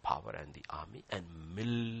elites with power and the army and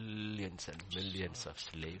millions of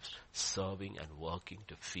slaves serving and working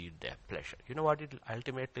to feed their pleasure. You know what it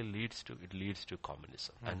ultimately leads to? It leads to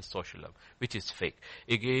communism and socialism, which is fake.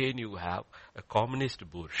 Again, you have a communist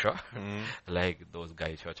bourgeois, like those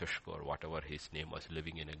guys, Ceausescu or whatever his name was,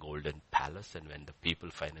 living in a golden palace. And when the people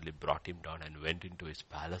finally brought him down and went into his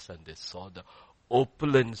palace and they saw the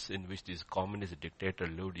opulence in which this communist dictator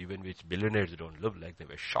lived, even which billionaires don't live, like they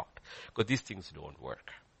were shocked. Because these things don't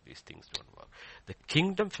work. These things don't work. The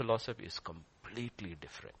kingdom philosophy is completely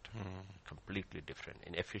different. Completely different.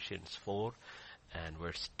 In Ephesians 4 and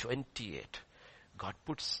verse 28, God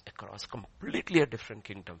puts across completely a different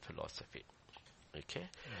kingdom philosophy. Okay?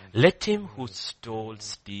 Let him who stole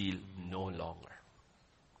steal no longer.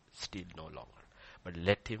 Steal no longer. But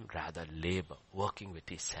let him rather labor, working with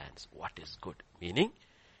his hands, what is good. Meaning,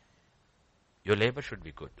 your labor should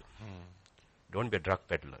be good. Don't be a drug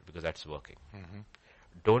peddler, because that's working.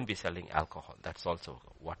 Don't be selling alcohol. That's also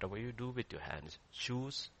good. Whatever you do with your hands,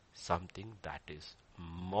 choose something that is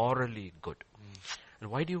morally good.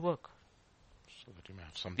 And why do you work? So that you may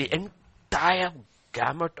have something. The entire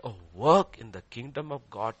gamut of work in the kingdom of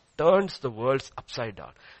God turns the worlds upside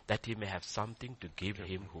down, that he may have something to give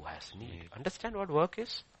him who has need. Understand what work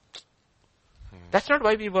is? That's not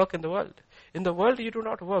why we work in the world. In the world, you do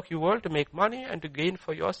not work. You work to make money and to gain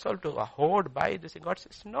for yourself, to hoard, buy this. And God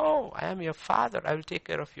says, no, I am your father. I will take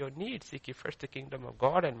care of your needs. Seek ye first the kingdom of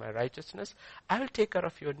God and my righteousness. I will take care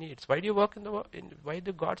of your needs. Why do you work in the world? Why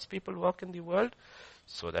do God's people work in the world?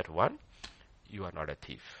 So that one, you are not a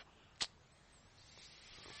thief.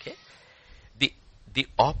 Okay? The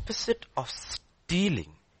opposite of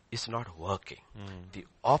stealing is not working. The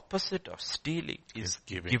opposite of stealing is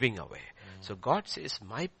giving away. So God says,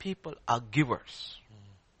 my people are givers.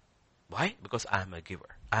 Why? Because I am a giver.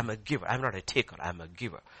 I am a giver. I am not a taker. I am a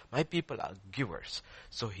giver. My people are givers.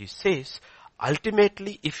 So he says,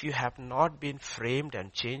 ultimately, if you have not been framed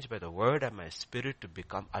and changed by the word and my spirit to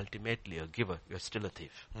become ultimately a giver, you are still a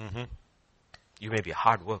thief. You may be a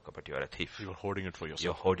hard worker, but you are a thief. You are hoarding it for yourself.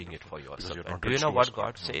 You're hoarding it for yourself. And do you know what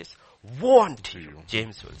God says? Woe unto you.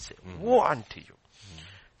 James will say, woe unto you.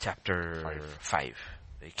 Chapter 5.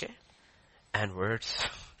 Okay? And words,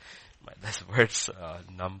 this words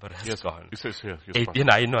number has gone. It says here.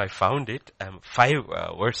 I know, I found it. 5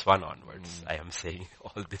 verse 1 onwards. I am saying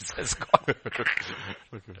all this has gone.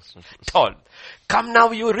 Tall. Come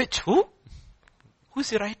now, you rich. Who? Who's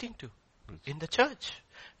he writing to? In the church.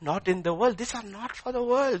 Not in the world. These are not for the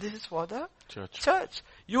world. This is for the church.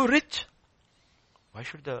 You rich. Why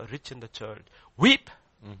should the rich in the church weep,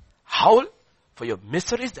 howl for your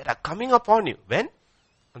miseries that are coming upon you? When?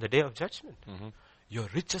 On the day of judgment. Your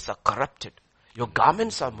riches are corrupted. Your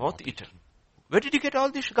garments are moth-eaten. Where did you get all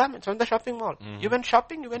these garments? From the shopping mall. You went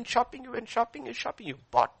shopping, you went shopping, you went shopping, you shopping. You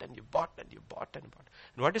bought and you bought and you bought and bought.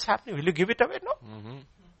 And what is happening? Will you give it away? No.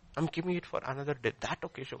 I'm giving it for another day. That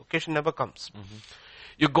occasion never comes.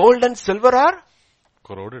 Your gold and silver are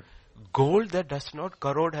Corroded. gold that does not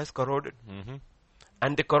corrode has corroded.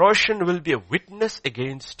 And the corrosion will be a witness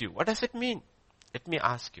against you. What does it mean? Let me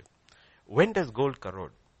ask you. When does gold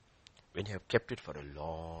corrode? When you have kept it for a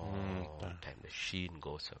long time, the sheen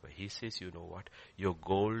goes away. He says, you know what? Your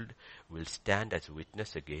gold will stand as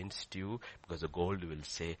witness against you, because the gold will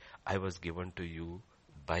say, I was given to you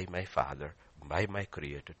by my Father, by my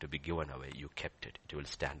Creator, to be given away. You kept it. It will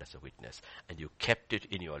stand as a witness. And you kept it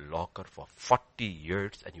in your locker for 40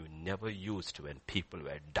 years, and you never used when people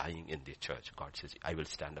were dying in the church. God says, I will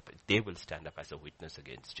stand up. They will stand up as a witness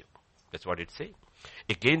against you. That's what it says.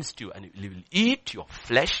 Against you, and you will eat your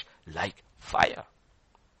flesh like fire.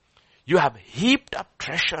 You have heaped up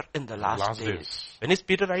treasure in the last days. When is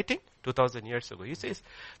Peter writing? 2,000 years ago. He says,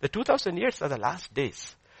 the 2,000 years are the last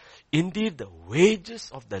days. Indeed, the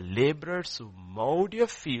wages of the laborers who mowed your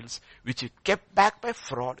fields, which you kept back by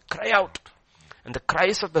fraud, cry out. And the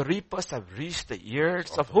cries of the reapers have reached the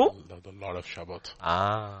ears of who? The Lord of Shabbat.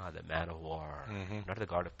 The man of war. Not the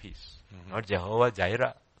God of peace. Not Jehovah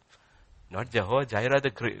Jireh. Not Jehovah Jireh,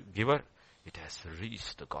 the giver. It has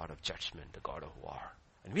reached the God of judgment, the God of war.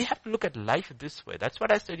 And we have to look at life this way. That's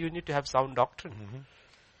what I said, you need to have sound doctrine.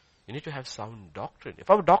 You need to have sound doctrine. If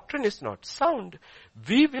our doctrine is not sound,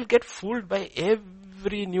 we will get fooled by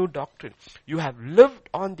every new doctrine. You have lived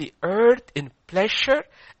on the earth in pleasure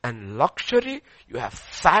and luxury. You have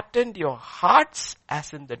fattened your hearts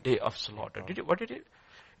as in the day of slaughter. What did it?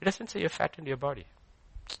 It doesn't say you fattened your body.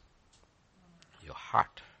 Your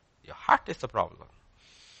heart. Your heart is the problem.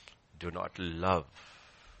 Do not love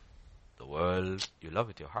the world. You love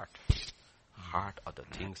with your heart. Heart are the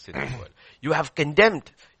things in the world. You have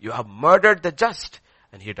condemned. You have murdered the just.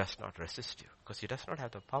 And he does not resist you. Because he does not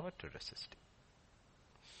have the power to resist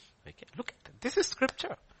you. Okay? Look at that. This is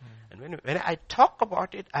scripture. And when I talk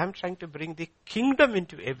about it, I am trying to bring the kingdom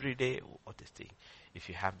into every day of this thing. If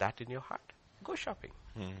you have that in your heart, go shopping.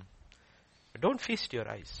 But don't feast your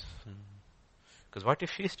eyes. Because what you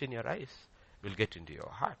feast in your eyes will get into your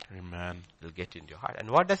heart. Amen. Will get into your heart.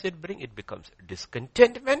 And what does it bring? It becomes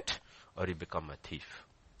discontentment, or you become a thief.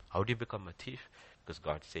 How do you become a thief? Because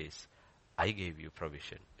God says, I gave you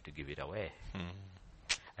provision to give it away.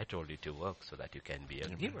 I told you to work so that you can be a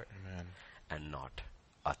giver. And not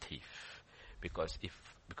a thief. Because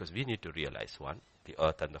we need to realize, one, the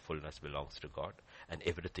earth and the fullness belongs to God, and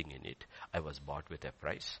everything in it. I was bought with a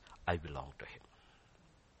price. I belong to Him.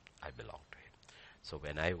 I belong to Him. So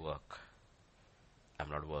when I work,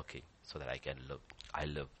 I'm not working so that I can live. I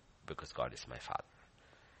live because God is my Father.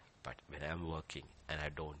 But when I'm working and I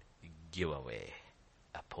don't give away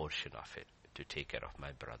a portion of it to take care of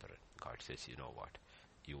my brethren, God says, you know what?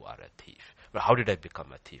 You are a thief. But how did I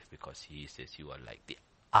become a thief? Because He says you are like the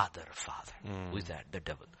other father. Who is that? The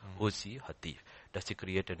devil. Who is he? A thief. Does he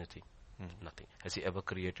create anything? Nothing. Has he ever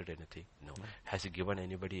created anything? No. Has he given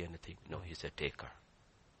anybody anything? No. He's a taker.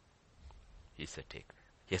 He's a taker.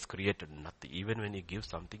 He has created nothing. Even when he gives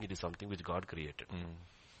something, it is something which God created.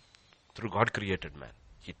 Through God created man.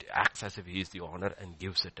 He acts as if he is the owner and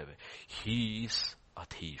gives it away. He is a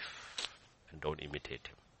thief. And don't imitate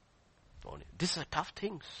him. These are tough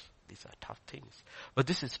things. These are tough things. But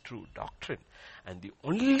this is true doctrine. And the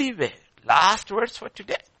only way, last words for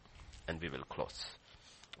today, and we will close.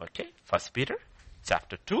 Okay? 1 Peter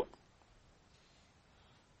chapter 2,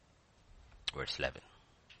 verse 11.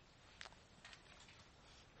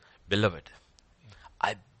 Beloved,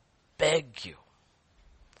 I beg you,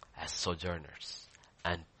 as sojourners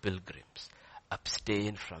and pilgrims,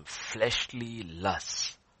 abstain from fleshly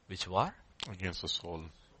lusts, which war? Against the soul.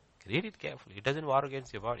 Read it carefully. It doesn't war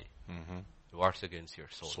against your body. It wars against your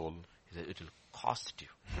soul. He said, it will cost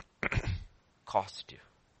you. Cost you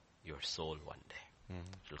your soul one day.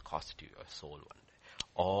 It will cost you your soul one day.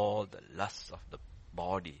 All the lusts of the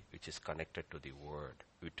body which is connected to the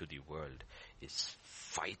world is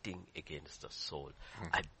fighting against the soul.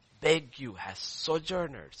 I beg you as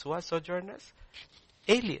sojourners. Who are sojourners?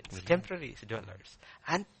 Aliens, temporary dwellers,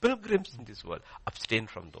 and pilgrims in this world. Abstain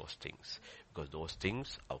from those things. Because those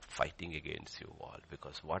things are fighting against you all.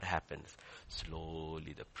 Because what happens?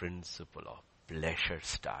 Slowly the principle of pleasure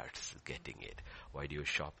starts getting it. Why do you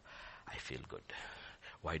shop? I feel good.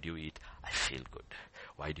 Why do you eat? I feel good.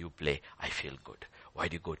 Why do you play? I feel good. Why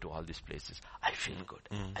do you go to all these places? I feel good.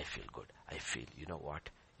 I feel good. I feel. You know what?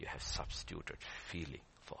 You have substituted feeling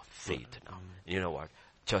for faith now. You know what?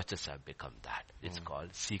 Churches have become that. It's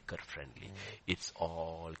called seeker friendly. It's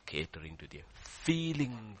all catering to the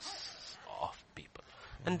feelings of people.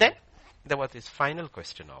 And then there was this final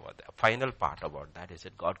question over there. Final part about that is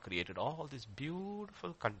that God created all these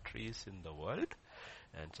beautiful countries in the world.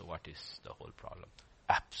 And so what is the whole problem?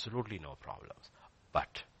 Absolutely no problems.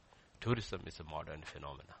 But tourism is a modern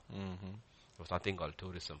phenomenon. There was nothing called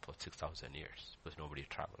tourism for 6,000 years because nobody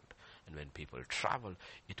traveled. And when people traveled,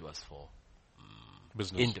 it was for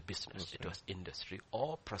Business. business. It was industry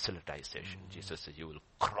or proselytization. Jesus said, you will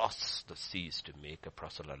cross the seas to make a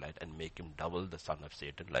proselyte and make him double the son of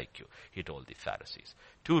Satan like you. He told the Pharisees.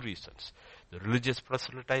 Two reasons. The religious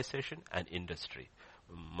proselytization and industry,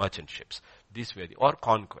 merchant ships. These were or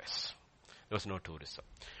conquests. There was no tourism.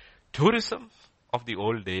 Tourism of the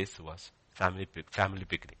old days was family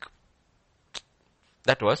picnic.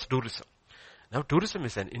 That was tourism. Now tourism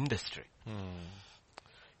is an industry.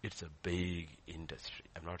 It's a big industry.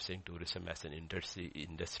 I'm not saying tourism as an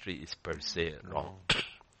industry is per se wrong.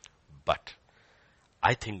 But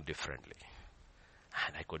I think differently.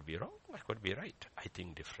 And I could be wrong, I could be right. I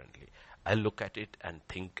think differently. I look at it and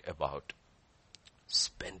think about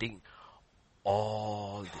spending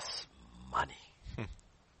all this money.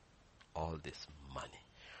 All this money.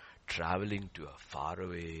 Traveling to a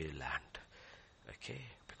faraway land. Okay?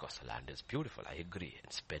 Because the land is beautiful, I agree.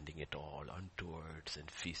 And spending it all on tours and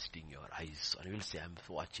feasting your eyes. And you will say, I'm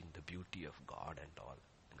watching the beauty of God and all.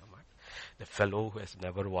 You know what? The fellow who has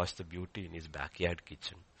never watched the beauty in his backyard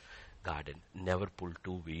kitchen, garden, never pulled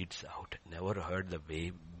two weeds out, never heard the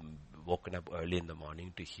wave, woken up early in the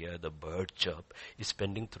morning to hear the bird chirp, is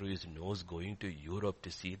spending through his nose going to Europe to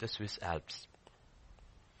see the Swiss Alps.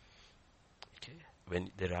 Okay? When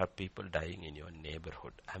there are people dying in your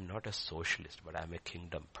neighborhood, I'm not a socialist, but I'm a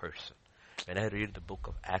kingdom person. When I read the book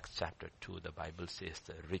of Acts chapter 2, the Bible says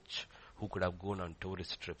the rich who could have gone on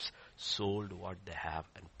tourist trips sold what they have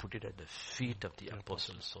and put it at the feet of the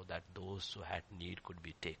apostles so that those who had need could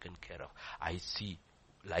be taken care of. I see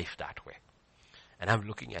life that way. And I'm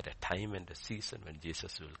looking at a time and a season when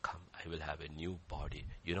Jesus will come. I will have a new body.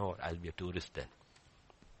 You know what? I'll be a tourist then.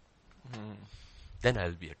 Then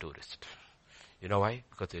I'll be a tourist. You know why?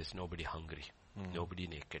 Because there's nobody hungry, nobody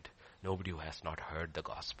naked, nobody who has not heard the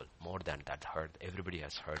gospel. More than that, everybody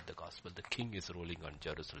has heard the gospel. The king is ruling on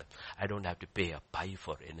Jerusalem. I don't have to pay a pie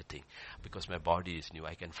for anything because my body is new.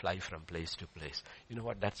 I can fly from place to place. You know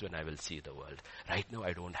what? That's when I will see the world. Right now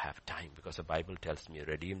I don't have time because the Bible tells me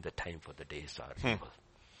redeem the time for the days are evil.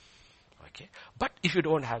 Okay. But if you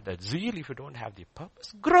don't have that zeal, if you don't have the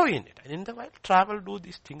purpose, grow in it. And in the while, travel, do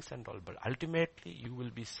these things and all. But ultimately, you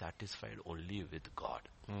will be satisfied only with God.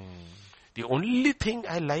 The only thing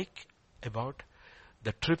I like about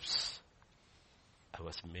the trips I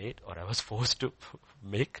was made or I was forced to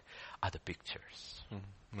make are the pictures.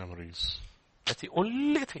 Memories. That's the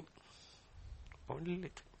only thing. Only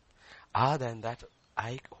thing. Other than that,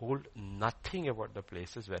 I hold nothing about the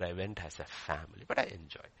places where I went as a family. But I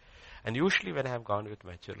enjoy. And usually when I have gone with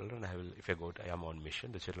my children, if I am on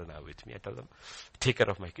mission, the children are with me. I tell them, take care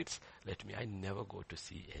of my kids. I never go to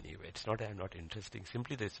see anywhere. It's not that I'm not interested.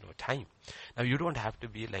 Simply there's no time. Now you don't have to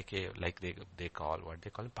be like they call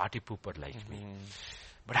party pooper like me.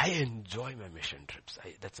 But I enjoy my mission trips.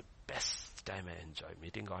 That's the best time I enjoy.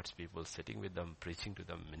 Meeting God's people, sitting with them, preaching to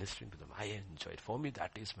them, ministering to them. I enjoy it. For me,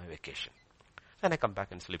 that is my vacation. Then I come back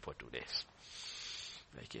and sleep for 2 days.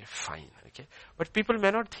 Okay, fine. Okay, but people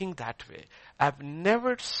may not think that way. I've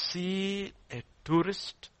never seen a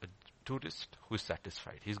tourist who's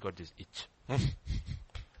satisfied. He's got this itch.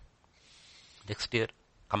 Next year,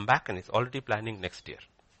 come back and he's already planning next year.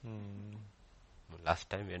 Last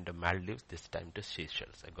time we went to Maldives, this time to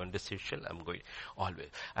Seychelles. I'm going to Seychelles, I'm going always.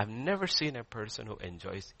 I've never seen a person who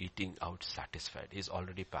enjoys eating out satisfied. He's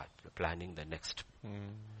already planning the next.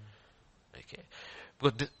 Okay.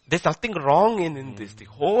 Because there's nothing wrong in this. The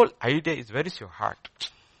whole idea is, where is your heart?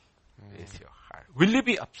 Where is your heart? Will you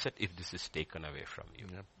be upset if this is taken away from you?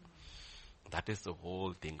 Yep. That is the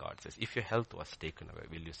whole thing God says. If your health was taken away,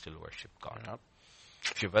 will you still worship God? Yep.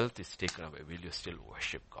 If your wealth is taken away, will you still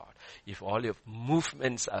worship God? If all your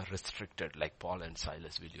movements are restricted like Paul and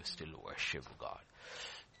Silas, will you still worship God?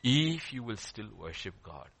 If you will still worship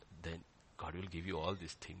God, then God will give you all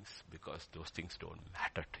these things because those things don't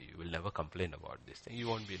matter to you. You will never complain about this thing. You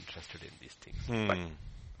won't be interested in these things. But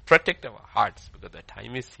protect our hearts because the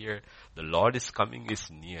time is here. The Lord is coming, is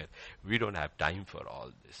near. We don't have time for all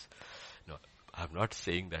this. No, I'm not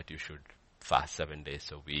saying that you should fast 7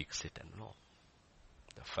 days a week, sit and no.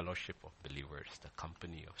 The fellowship of believers, the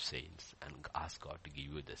company of saints, and ask God to give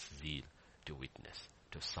you the zeal to witness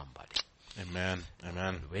to somebody. Amen.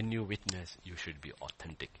 Amen. When you witness, you should be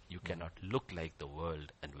authentic. You cannot look like the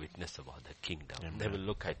world and witness about the kingdom. Amen. They will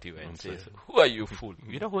look at you and say, who are you, fool?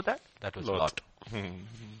 You know who that? That was Lot.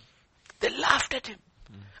 They laughed at him.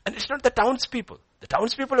 And it's not the townspeople. The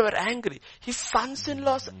townspeople were angry. His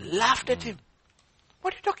sons-in-laws laughed at him.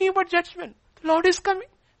 What are you talking about judgment? The Lord is coming.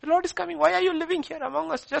 The Lord is coming. Why are you living here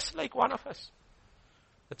among us just like one of us?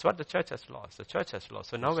 That's what the church has lost. The church has lost.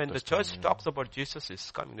 So now when the church talks about Jesus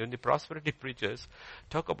is coming, when the prosperity preachers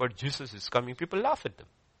talk about Jesus is coming, people laugh at them.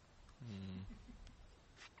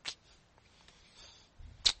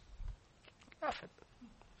 Laugh at them.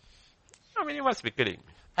 I mean, you must be kidding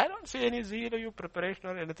me. I don't see any zeal or you preparation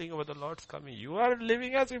or anything about the Lord's coming. You are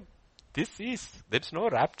living as if there's no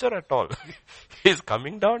rapture at all. He's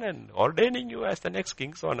coming down and ordaining you as the next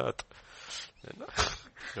kings on earth. You know?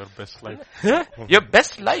 Your best life. Your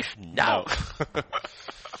best life now.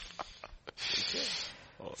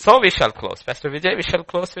 So we shall close. Pastor Vijay, we shall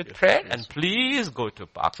close with prayer. And please go to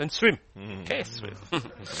parks and swim. Okay, swim.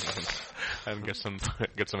 And get some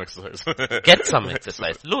exercise. Get some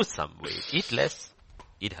exercise. Lose some weight. Eat less.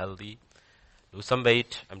 Eat healthy. Lose some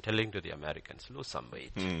weight. I'm telling to the Americans, lose some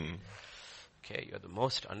weight. Okay, you're the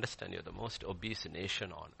most obese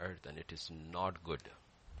nation on earth, and it is not good.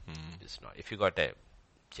 It's not. If you got a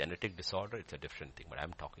genetic disorder, it's a different thing. But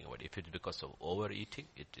I'm talking about if it's because of overeating,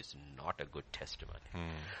 it is not a good testimony.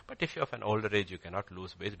 But if you're of an older age, you cannot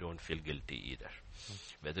lose weight, don't feel guilty either.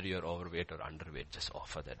 Whether you're overweight or underweight, just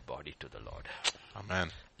offer that body to the Lord.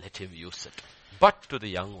 Amen. Let Him use it. But to the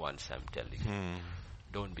young ones, I'm telling you,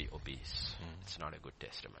 don't be obese. It's not a good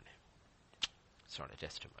testimony. It's not a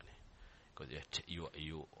testimony. Because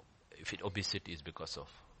if obesity is because of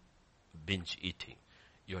binge eating,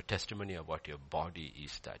 your testimony about your body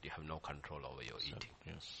is that you have no control over your eating.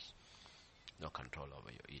 Yes. No control over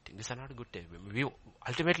your eating. This is not a good testimony.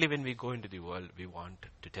 Ultimately, when we go into the world, we want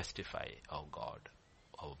to testify our God,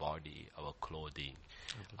 our body, our clothing,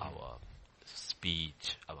 our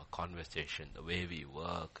speech, our conversation, the way we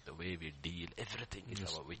work, the way we deal, everything is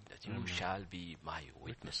our witness. You shall be my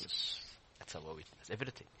witnesses. That's our witness,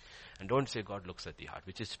 everything. And don't say God looks at the heart,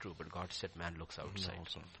 which is true, but God said man looks outside.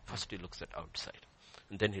 First He looks at outside,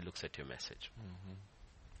 and then He looks at your message.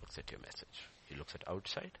 Looks at your message. He looks at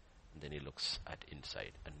outside, and then He looks at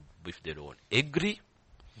inside. And if they don't agree,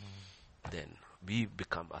 then we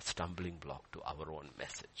become a stumbling block to our own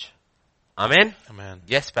message. Amen? Amen.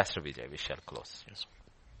 Yes, Pastor Vijay, we shall close. Yes.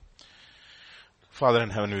 Father in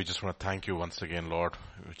heaven, we just want to thank you once again, Lord.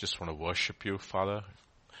 We just want to worship you, Father.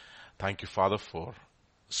 Thank you, Father, for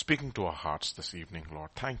speaking to our hearts this evening, Lord.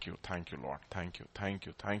 Thank you, Lord. Thank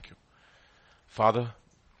you. Father,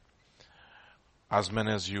 as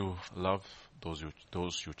many as you love, those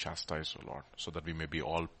you chastise, O Lord, so that we may be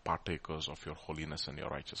all partakers of your holiness and your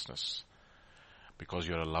righteousness. Because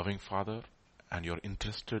you're a loving Father, and you're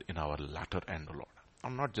interested in our latter end, O Lord.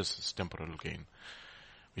 And not just this temporal gain.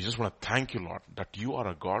 We just want to thank you, Lord, that you are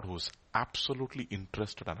a God who is absolutely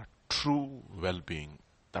interested in a true well-being.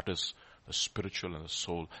 That is the spiritual and the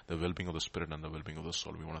soul, the well-being of the spirit and the well-being of the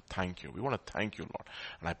soul. We want to thank you. We want to thank you, Lord.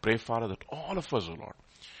 And I pray, Father, that all of us, O Lord,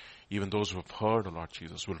 even those who have heard, O Lord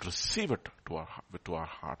Jesus, will receive it to our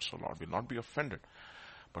hearts, O Lord. Will not be offended.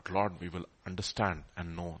 But Lord, we will understand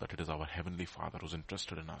and know that it is our Heavenly Father who's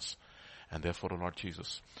interested in us. And therefore, O Lord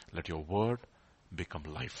Jesus, let your word become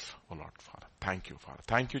life, O Lord Father. Thank you, Father.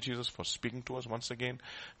 Thank you, Jesus, for speaking to us once again.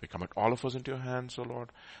 We commit all of us into your hands, O Lord.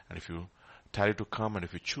 And if you tarry to come and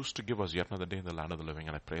if you choose to give us yet another day in the land of the living,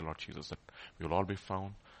 and I pray, Lord Jesus, that we will all be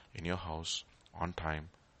found in your house on time,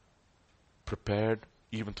 prepared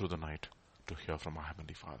even through the night to hear from our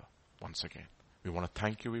Heavenly Father once again. We want to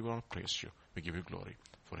thank you. We want to praise you. We give you glory.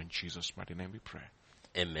 For in Jesus' mighty name we pray.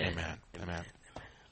 Amen. Amen.